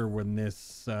entirely sure when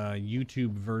this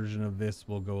YouTube version of this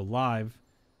will go live,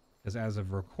 because as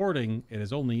of recording, it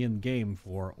is only in game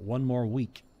for one more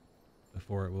week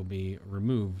before it will be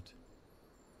removed.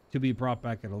 To be brought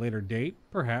back at a later date,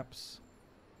 perhaps.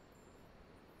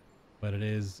 But it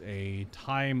is a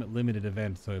time-limited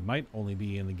event, so it might only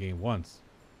be in the game once.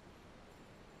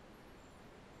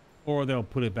 Or they'll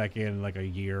put it back in like a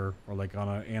year, or like on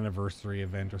an anniversary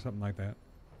event or something like that.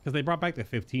 Because they brought back the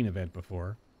 15 event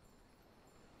before.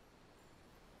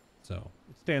 So,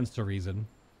 it stands to reason.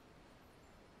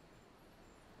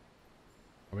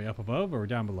 Are we up above or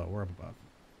down below? We're up above.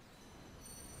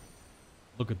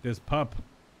 Look at this pup.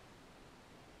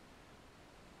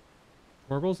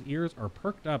 Torgal's ears are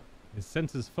perked up, his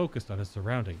senses focused on his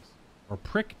surroundings. Or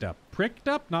pricked up. Pricked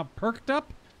up, not perked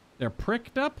up? They're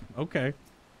pricked up? Okay.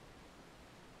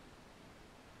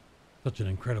 Such an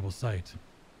incredible sight.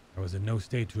 I was in no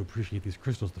state to appreciate these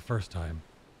crystals the first time.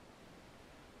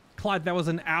 Clive, that was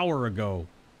an hour ago.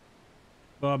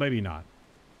 Well, maybe not.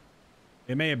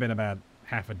 It may have been about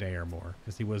half a day or more,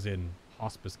 because he was in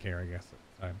hospice care, I guess, at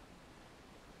the time.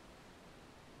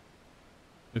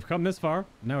 We've come this far.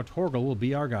 Now Torgal will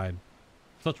be our guide.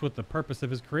 Such was the purpose of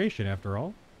his creation, after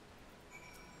all.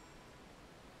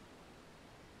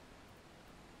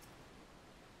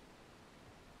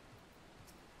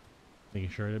 Making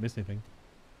sure I didn't miss anything.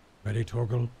 Ready,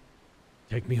 Torgal?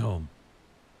 Take me home.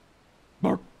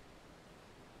 Bark!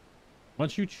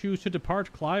 Once you choose to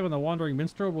depart, Clive and the Wandering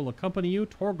Minstrel will accompany you.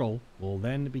 Torgal will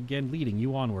then begin leading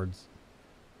you onwards.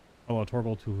 Follow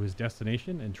Torgal to his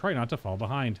destination and try not to fall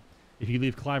behind. If you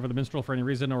leave Clive or the Minstrel for any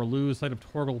reason or lose sight of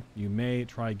Torgal, you may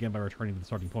try again by returning to the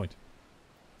starting point.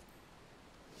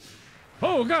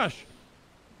 Oh gosh!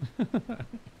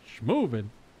 Schmovin'.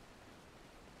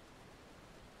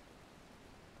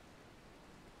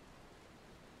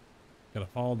 Gotta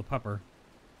follow the pupper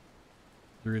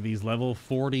through these level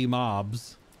 40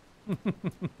 mobs.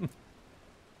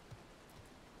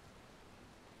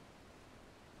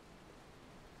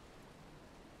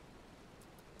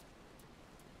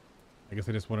 I guess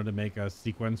I just wanted to make a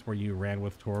sequence where you ran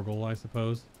with Torgal, I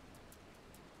suppose.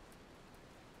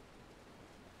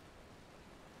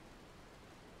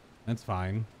 That's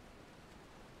fine.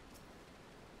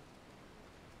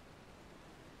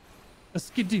 A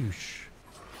skidoosh.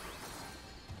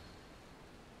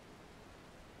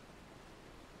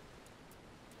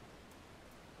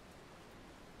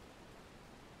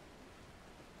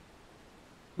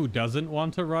 Who doesn't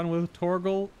want to run with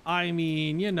Torgal? I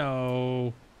mean, you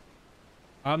know,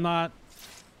 I'm not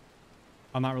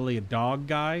really a dog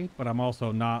guy, but I'm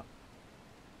also not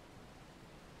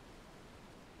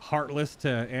heartless to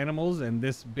animals, and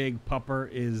this big pupper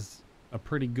is a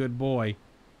pretty good boy.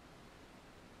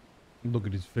 Look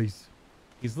at his face.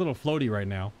 He's a little floaty right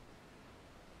now.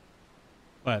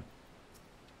 But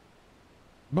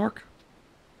bark.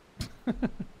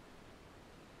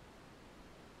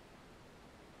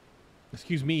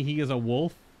 Excuse me, he is a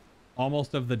wolf?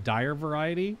 Almost of the dire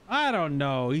variety? I don't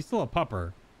know. He's still a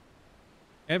pupper.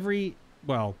 Every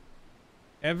dog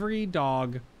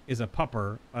is a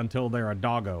pupper until they're a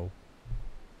doggo.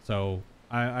 So,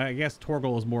 I guess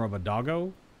Torgal is more of a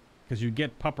doggo, because you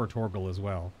get pupper Torgal as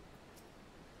well.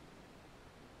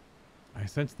 I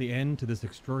sense the end to this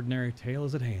extraordinary tale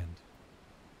is at hand.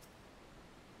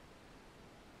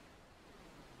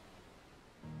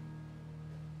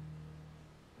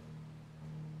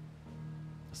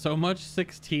 So much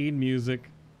 16 music.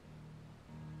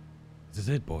 This is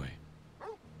it, boy.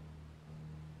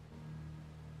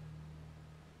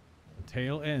 The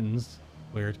tale ends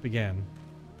where it began.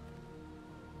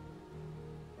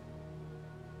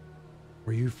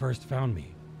 Where you first found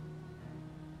me.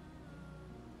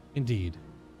 Indeed.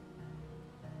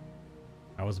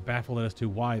 I was baffled as to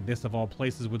why this of all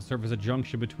places would serve as a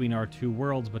junction between our two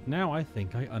worlds, but now I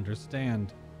think I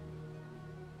understand.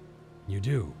 You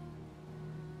do.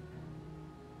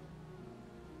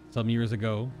 Some years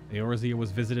ago, Eorzea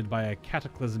was visited by a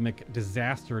cataclysmic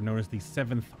disaster known as the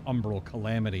Seventh Umbral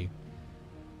Calamity.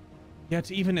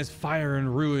 Yet even as fire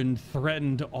and ruin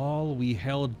threatened all we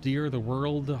held dear, the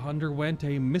world underwent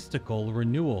a mystical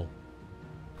renewal.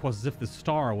 'Twas as if the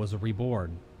star was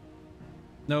reborn.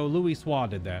 No, Louis Soir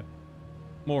did that.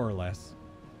 More or less.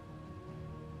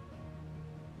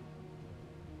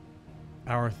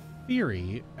 Our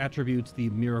theory attributes the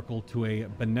miracle to a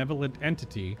benevolent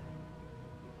entity,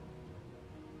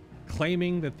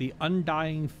 claiming that the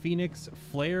undying phoenix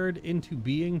flared into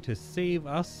being to save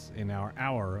us in our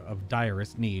hour of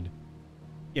direst need.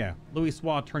 Yeah, Louis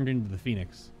Soir turned into the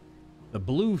phoenix. The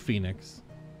blue phoenix,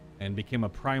 and became a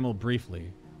primal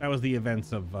briefly. That was the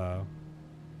events of A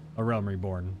Realm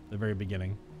Reborn, the very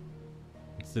beginning.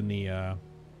 It's in the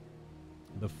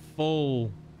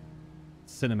full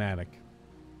cinematic.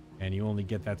 And you only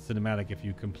get that cinematic if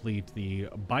you complete the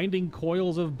Binding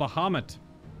Coils of Bahamut,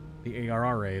 the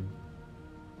ARR raid.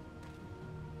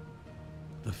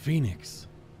 The Phoenix.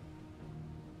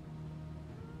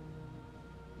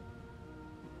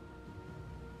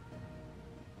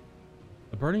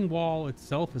 The burning wall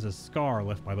itself is a scar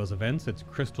left by those events, its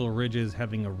crystal ridges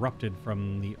having erupted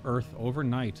from the earth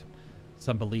overnight.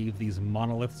 Some believe these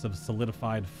monoliths of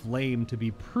solidified flame to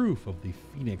be proof of the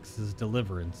Phoenix's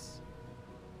deliverance.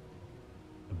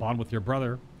 The bond with your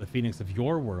brother, the Phoenix of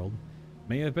your world,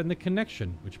 may have been the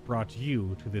connection which brought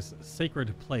you to this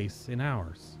sacred place in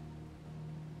ours.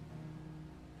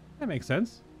 That makes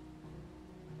sense.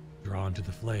 Drawn to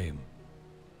the flame.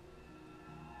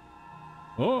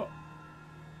 Oh!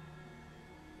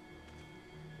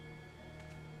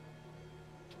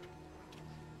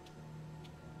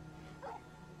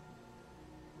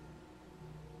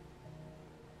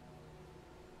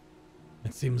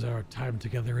 It seems our time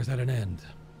together is at an end.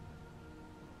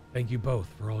 Thank you both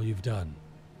for all you've done.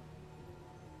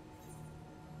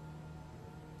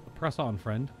 Press on,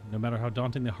 friend, no matter how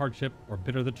daunting the hardship or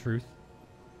bitter the truth,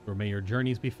 or may your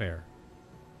journeys be fair.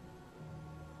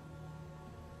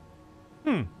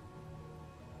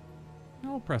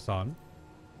 I'll press on.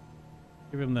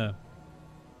 Give him the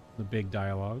big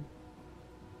dialogue.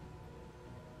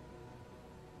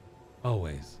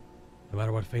 Always. No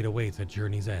matter what fate awaits at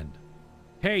journey's end.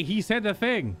 Hey, he said the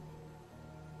thing!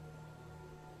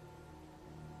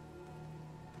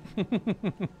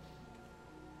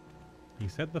 He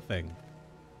said the thing.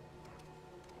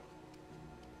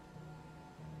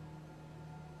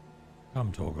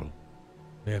 Come, Torgal.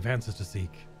 We have answers to seek,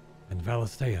 and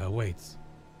Valistea awaits.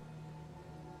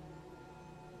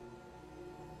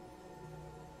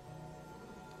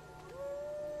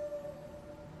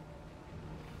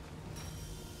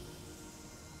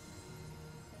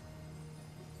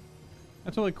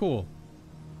 That's really cool.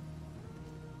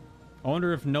 I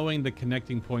wonder if knowing the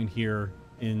connecting point here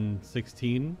in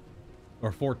 16,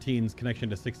 or 14's connection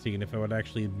to 16, if it would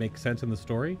actually make sense in the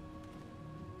story.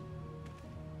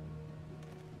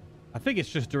 I think it's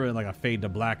just during like a fade to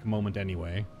black moment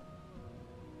anyway.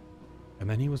 And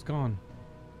then he was gone.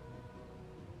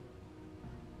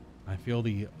 I feel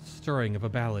the stirring of a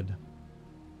ballad.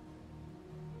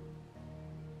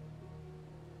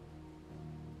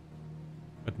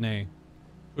 But nay,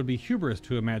 it would be hubris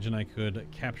to imagine I could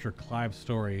capture Clive's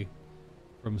story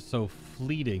from so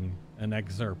fleeting an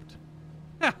excerpt.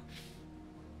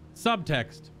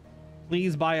 Subtext.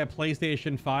 Please buy a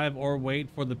PlayStation 5 or wait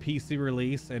for the PC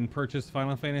release and purchase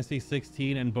Final Fantasy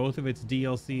XVI and both of its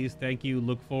DLCs. Thank you.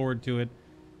 Look forward to it.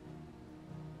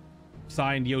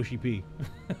 Signed, Yoshi P.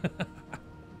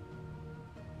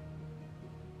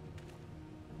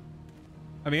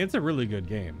 I mean, it's a really good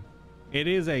game. It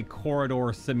is a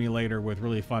corridor simulator with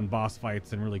really fun boss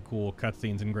fights and really cool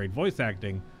cutscenes and great voice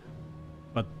acting.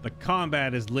 But the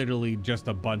combat is literally just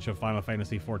a bunch of Final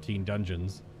Fantasy XIV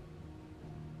dungeons.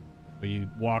 Where you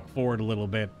walk forward a little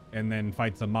bit and then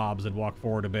fight some mobs and walk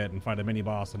forward a bit and fight a mini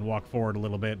boss and walk forward a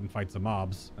little bit and fight some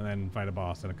mobs and then fight a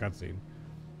boss in a cutscene.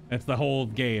 It's the whole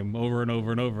game over and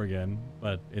over and over again,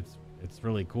 but it's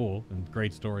really cool and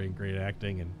great story and great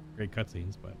acting and great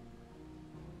cutscenes, but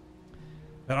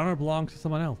that honor belongs to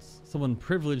someone else, someone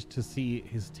privileged to see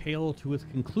his tale to its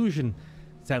conclusion.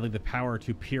 Sadly, the power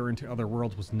to peer into other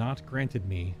worlds was not granted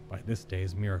me by this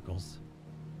day's miracles.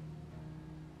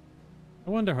 I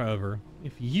wonder, however,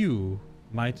 if you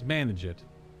might manage it.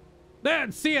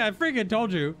 See, I freaking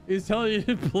told you. He's telling you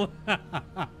to play.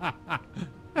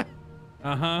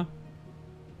 Uh-huh.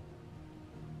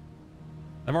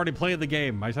 I've already played the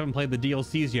game. I just haven't played the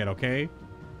DLCs yet, okay?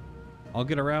 I'll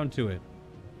get around to it.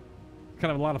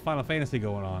 Kind of a lot of Final Fantasy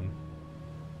going on.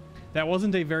 That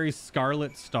wasn't a very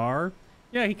Scarlet Star.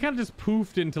 Yeah, he kind of just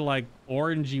poofed into like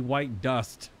orangey white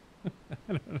dust. I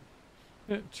don't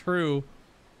know. True.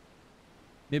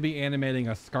 Maybe animating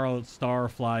a Scarlet Star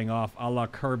flying off a la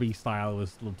Kirby style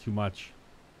was a little too much.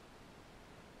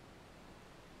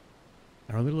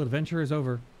 Our little adventure is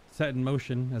over, set in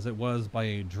motion as it was by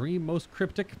a dream most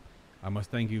cryptic. I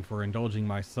must thank you for indulging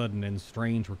my sudden and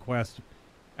strange request.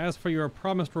 As for your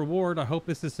promised reward, I hope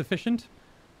this is sufficient.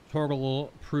 Torgal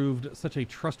proved such a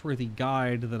trustworthy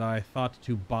guide that I thought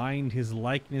to bind his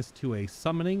likeness to a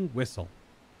summoning whistle.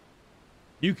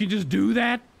 You can just do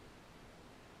that?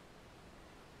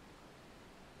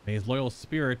 May his loyal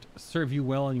spirit serve you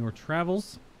well in your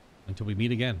travels until we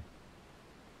meet again.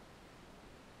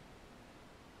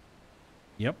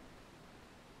 Yep.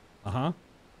 Uh-huh.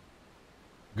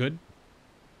 Good.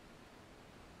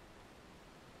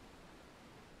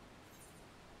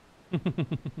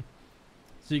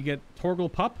 So you get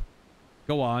Torgal Pup.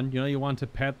 Go on. You know you want to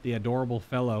pet the adorable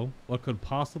fellow. What could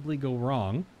possibly go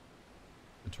wrong?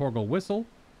 The Torgal Whistle.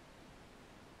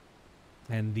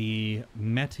 And the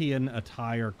Metian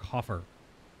Attire Coffer.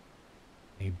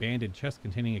 A banded chest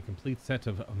containing a complete set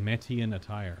of Metian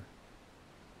attire.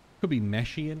 Could be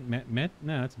Meshian.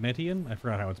 No, it's Metian. I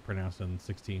forgot how it's pronounced in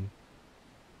 16.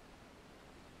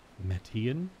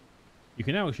 Metian. You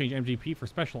can now exchange MGP for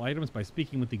special items by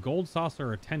speaking with the Gold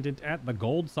Saucer attendant at the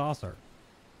Gold Saucer.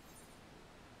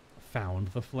 Found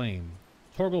the flame.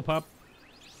 Torgal Pup.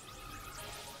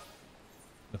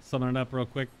 Let's summon it up real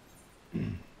quick.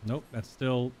 Nope, that's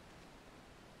still...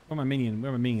 Where my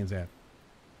minions at?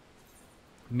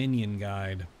 Minion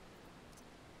guide.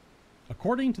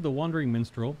 According to the Wandering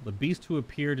Minstrel, the beast who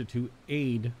appeared to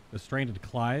aid the stranded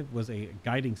Clive was a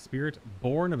guiding spirit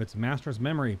born of its master's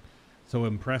memory. So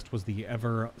impressed was the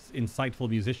ever insightful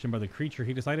musician by the creature,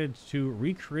 he decided to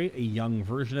recreate a young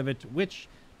version of it, which,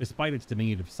 despite its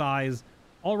diminutive size,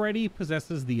 already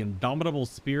possesses the indomitable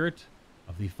spirit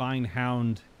of the fine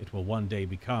hound it will one day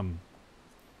become.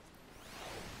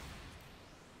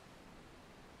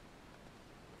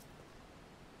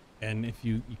 And if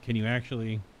you can you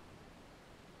actually...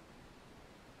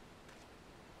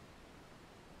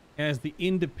 As the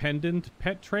independent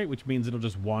pet trait, which means it'll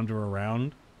just wander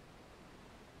around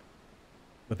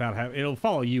without having... It'll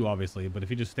follow you, obviously, but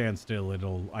if you just stand still,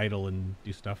 it'll idle and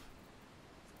do stuff.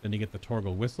 Then you get the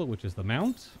Torgal Whistle, which is the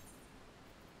mount,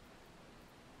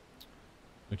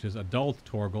 which is adult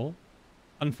Torgal.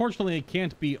 Unfortunately, it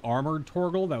can't be armored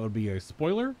Torgal. That would be a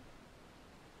spoiler.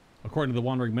 According to the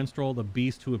Wandering Minstrel, the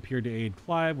beast who appeared to aid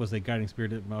Clive was a guiding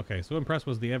spirit. Okay, so impressed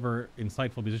was the ever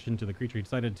insightful musician to the creature. He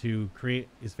decided to create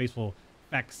his faithful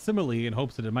facsimile in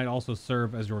hopes that it might also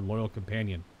serve as your loyal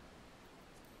companion.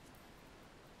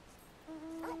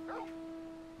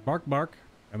 Bark, bark,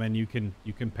 and then you can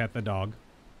pet the dog.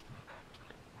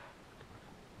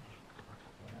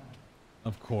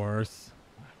 Of course.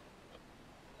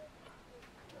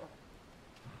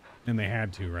 And they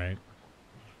had to, right?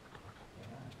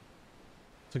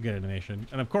 It's a good animation.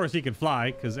 And of course he can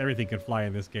fly, because everything can fly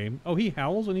in this game. Oh, he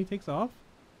howls when he takes off?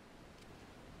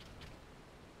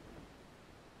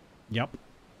 Yep.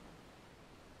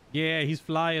 Yeah, he's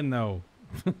flying though.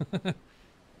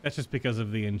 That's just because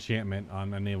of the enchantment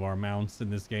on any of our mounts in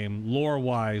this game.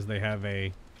 Lore-wise, they have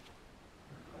an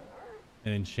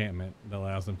enchantment that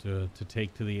allows them to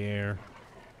take to the air.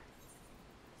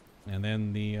 And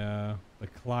then the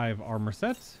Clive armor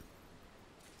set.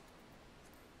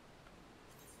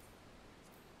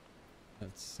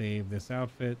 Let's save this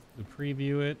outfit to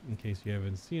preview it in case you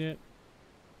haven't seen it.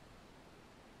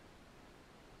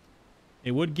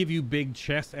 It would give you big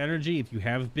chest energy if you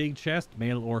have big chest,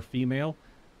 male or female.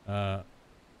 Male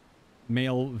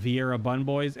Vieira Bun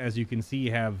Boys, as you can see,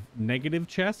 have negative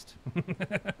chest.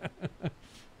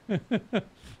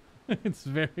 It's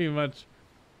very much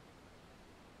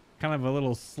kind of a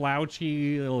little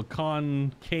slouchy, a little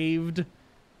concaved.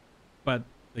 But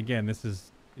again,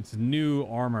 it's new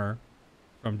armor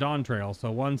from Dawn Trail, so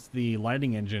once the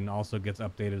lighting engine also gets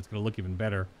updated, it's going to look even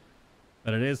better.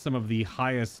 But it is some of the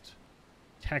highest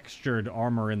textured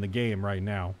armor in the game right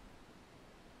now.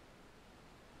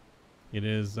 It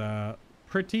is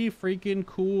pretty freaking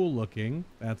cool looking,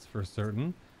 that's for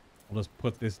certain. I'll just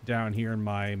put this down here in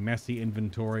my messy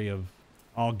inventory of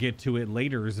I'll get to it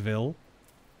latersville.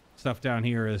 Stuff down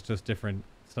here is just different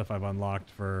stuff I've unlocked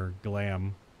for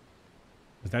glam.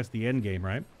 Because that's the end game,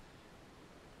 right?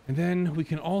 And then we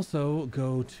can also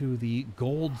go to the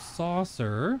gold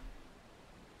saucer.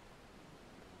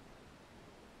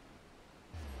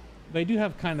 They do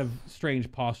have kind of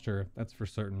strange posture, that's for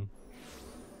certain.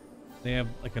 They have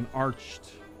like an arched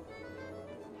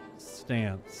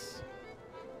stance.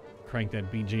 Crank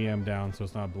that BGM down so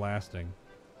it's not blasting.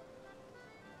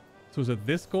 So is it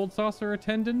this gold saucer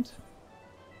attendant?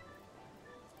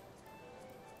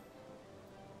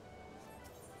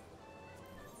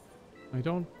 I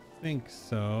don't think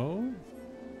so.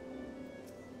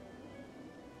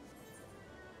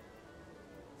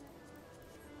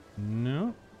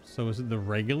 No. So is it the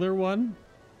regular one?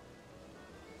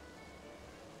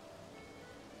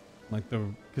 Like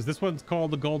because this one's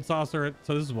called the gold saucer.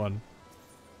 So this is one.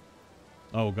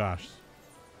 Oh gosh.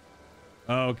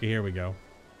 Oh, okay, here we go.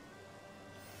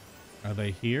 Are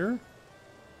they here?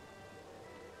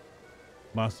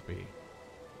 Must be.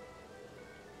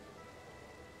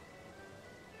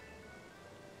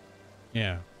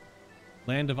 Yeah.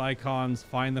 Land of icons,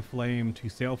 find the flame, to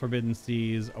sail forbidden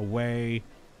seas, away,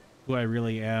 who I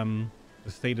really am,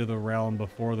 the state of the realm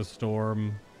before the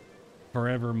storm,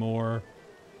 forevermore.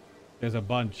 There's a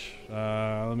bunch.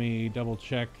 Let me double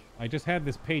check. I just had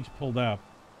this page pulled up.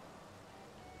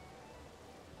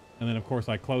 And then of course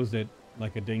I closed it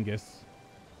like a dingus.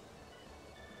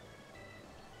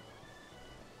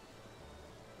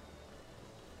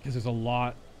 Because there's a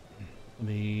lot. Let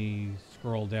me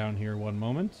scroll down here one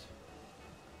moment.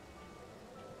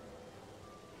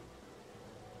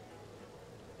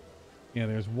 Yeah,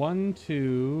 there's 1,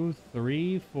 2,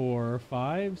 3, 4,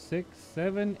 5, 6,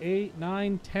 7, 8,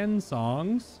 9, 10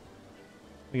 songs.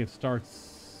 I think it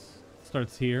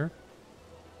starts here.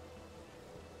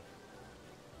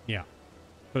 Yeah.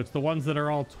 So it's the ones that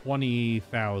are all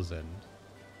 20,000.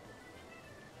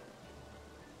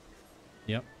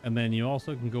 Yep. And then you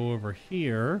also can go over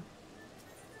here.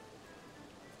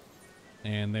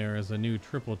 And there is a new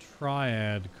triple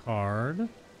triad card. Which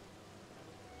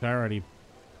I already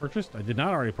purchased. I did not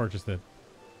already purchase it.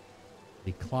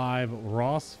 The Clive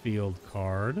Rosfield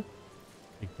card.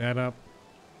 Pick that up.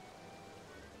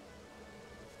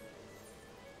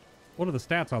 What are the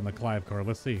stats on the Clive card?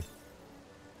 Let's see.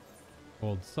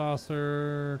 Gold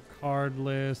saucer, card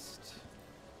list.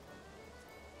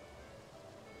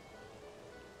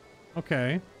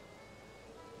 Okay.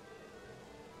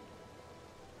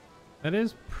 That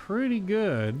is pretty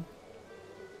good.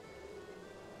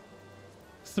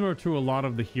 Similar to a lot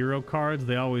of the hero cards,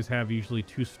 they always have usually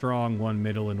 2 strong, 1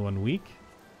 middle, and 1 weak.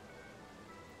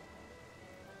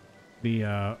 The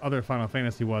other Final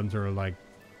Fantasy ones are like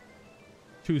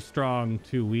 2 strong,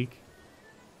 2 weak.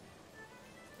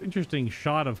 Interesting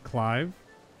shot of Clive.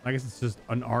 I guess it's just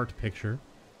an art picture.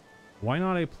 Why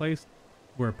not a place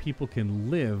where people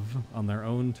can live on their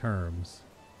own terms?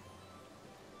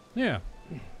 Yeah.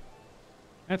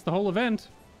 That's the whole event.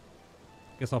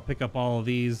 Guess I'll pick up all of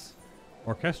these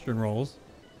orchestral rolls.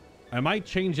 I might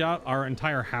change out our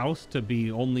entire house to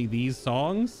be only these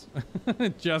songs.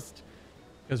 Just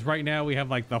because right now we have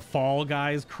like the Fall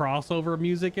Guys crossover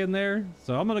music in there.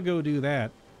 So I'm going to go do that.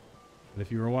 But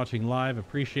if you were watching live,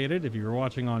 appreciate it. If you were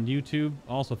watching on YouTube,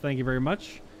 also thank you very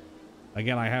much.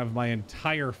 Again, I have my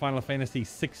entire Final Fantasy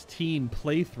XVI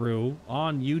playthrough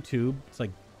on YouTube. It's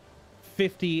like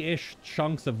 50-ish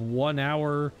chunks of 1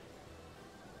 hour.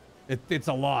 It's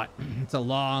a lot. It's a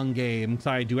long game.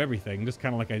 So I do everything, just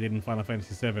kind of like I did in Final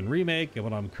Fantasy VII Remake, and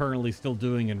what I'm currently still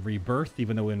doing in Rebirth,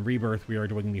 even though in Rebirth we are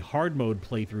doing the hard mode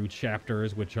playthrough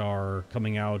chapters, which are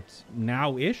coming out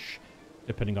now-ish,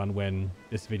 depending on when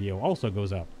this video also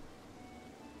goes up.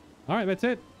 All right, that's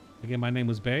it. Again, my name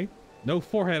was Bay. No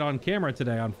forehead on camera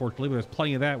today, unfortunately, but there's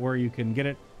plenty of that where you can get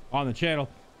it on the channel.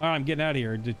 All right, I'm getting out of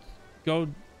here. Just go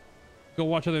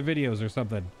watch other videos or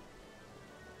something.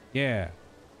 Yeah.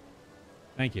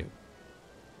 Thank you.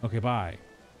 Okay, bye.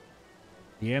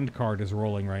 The end card is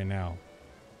rolling right now.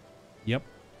 Yep.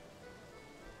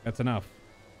 That's enough.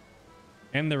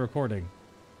 End the recording.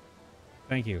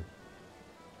 Thank you.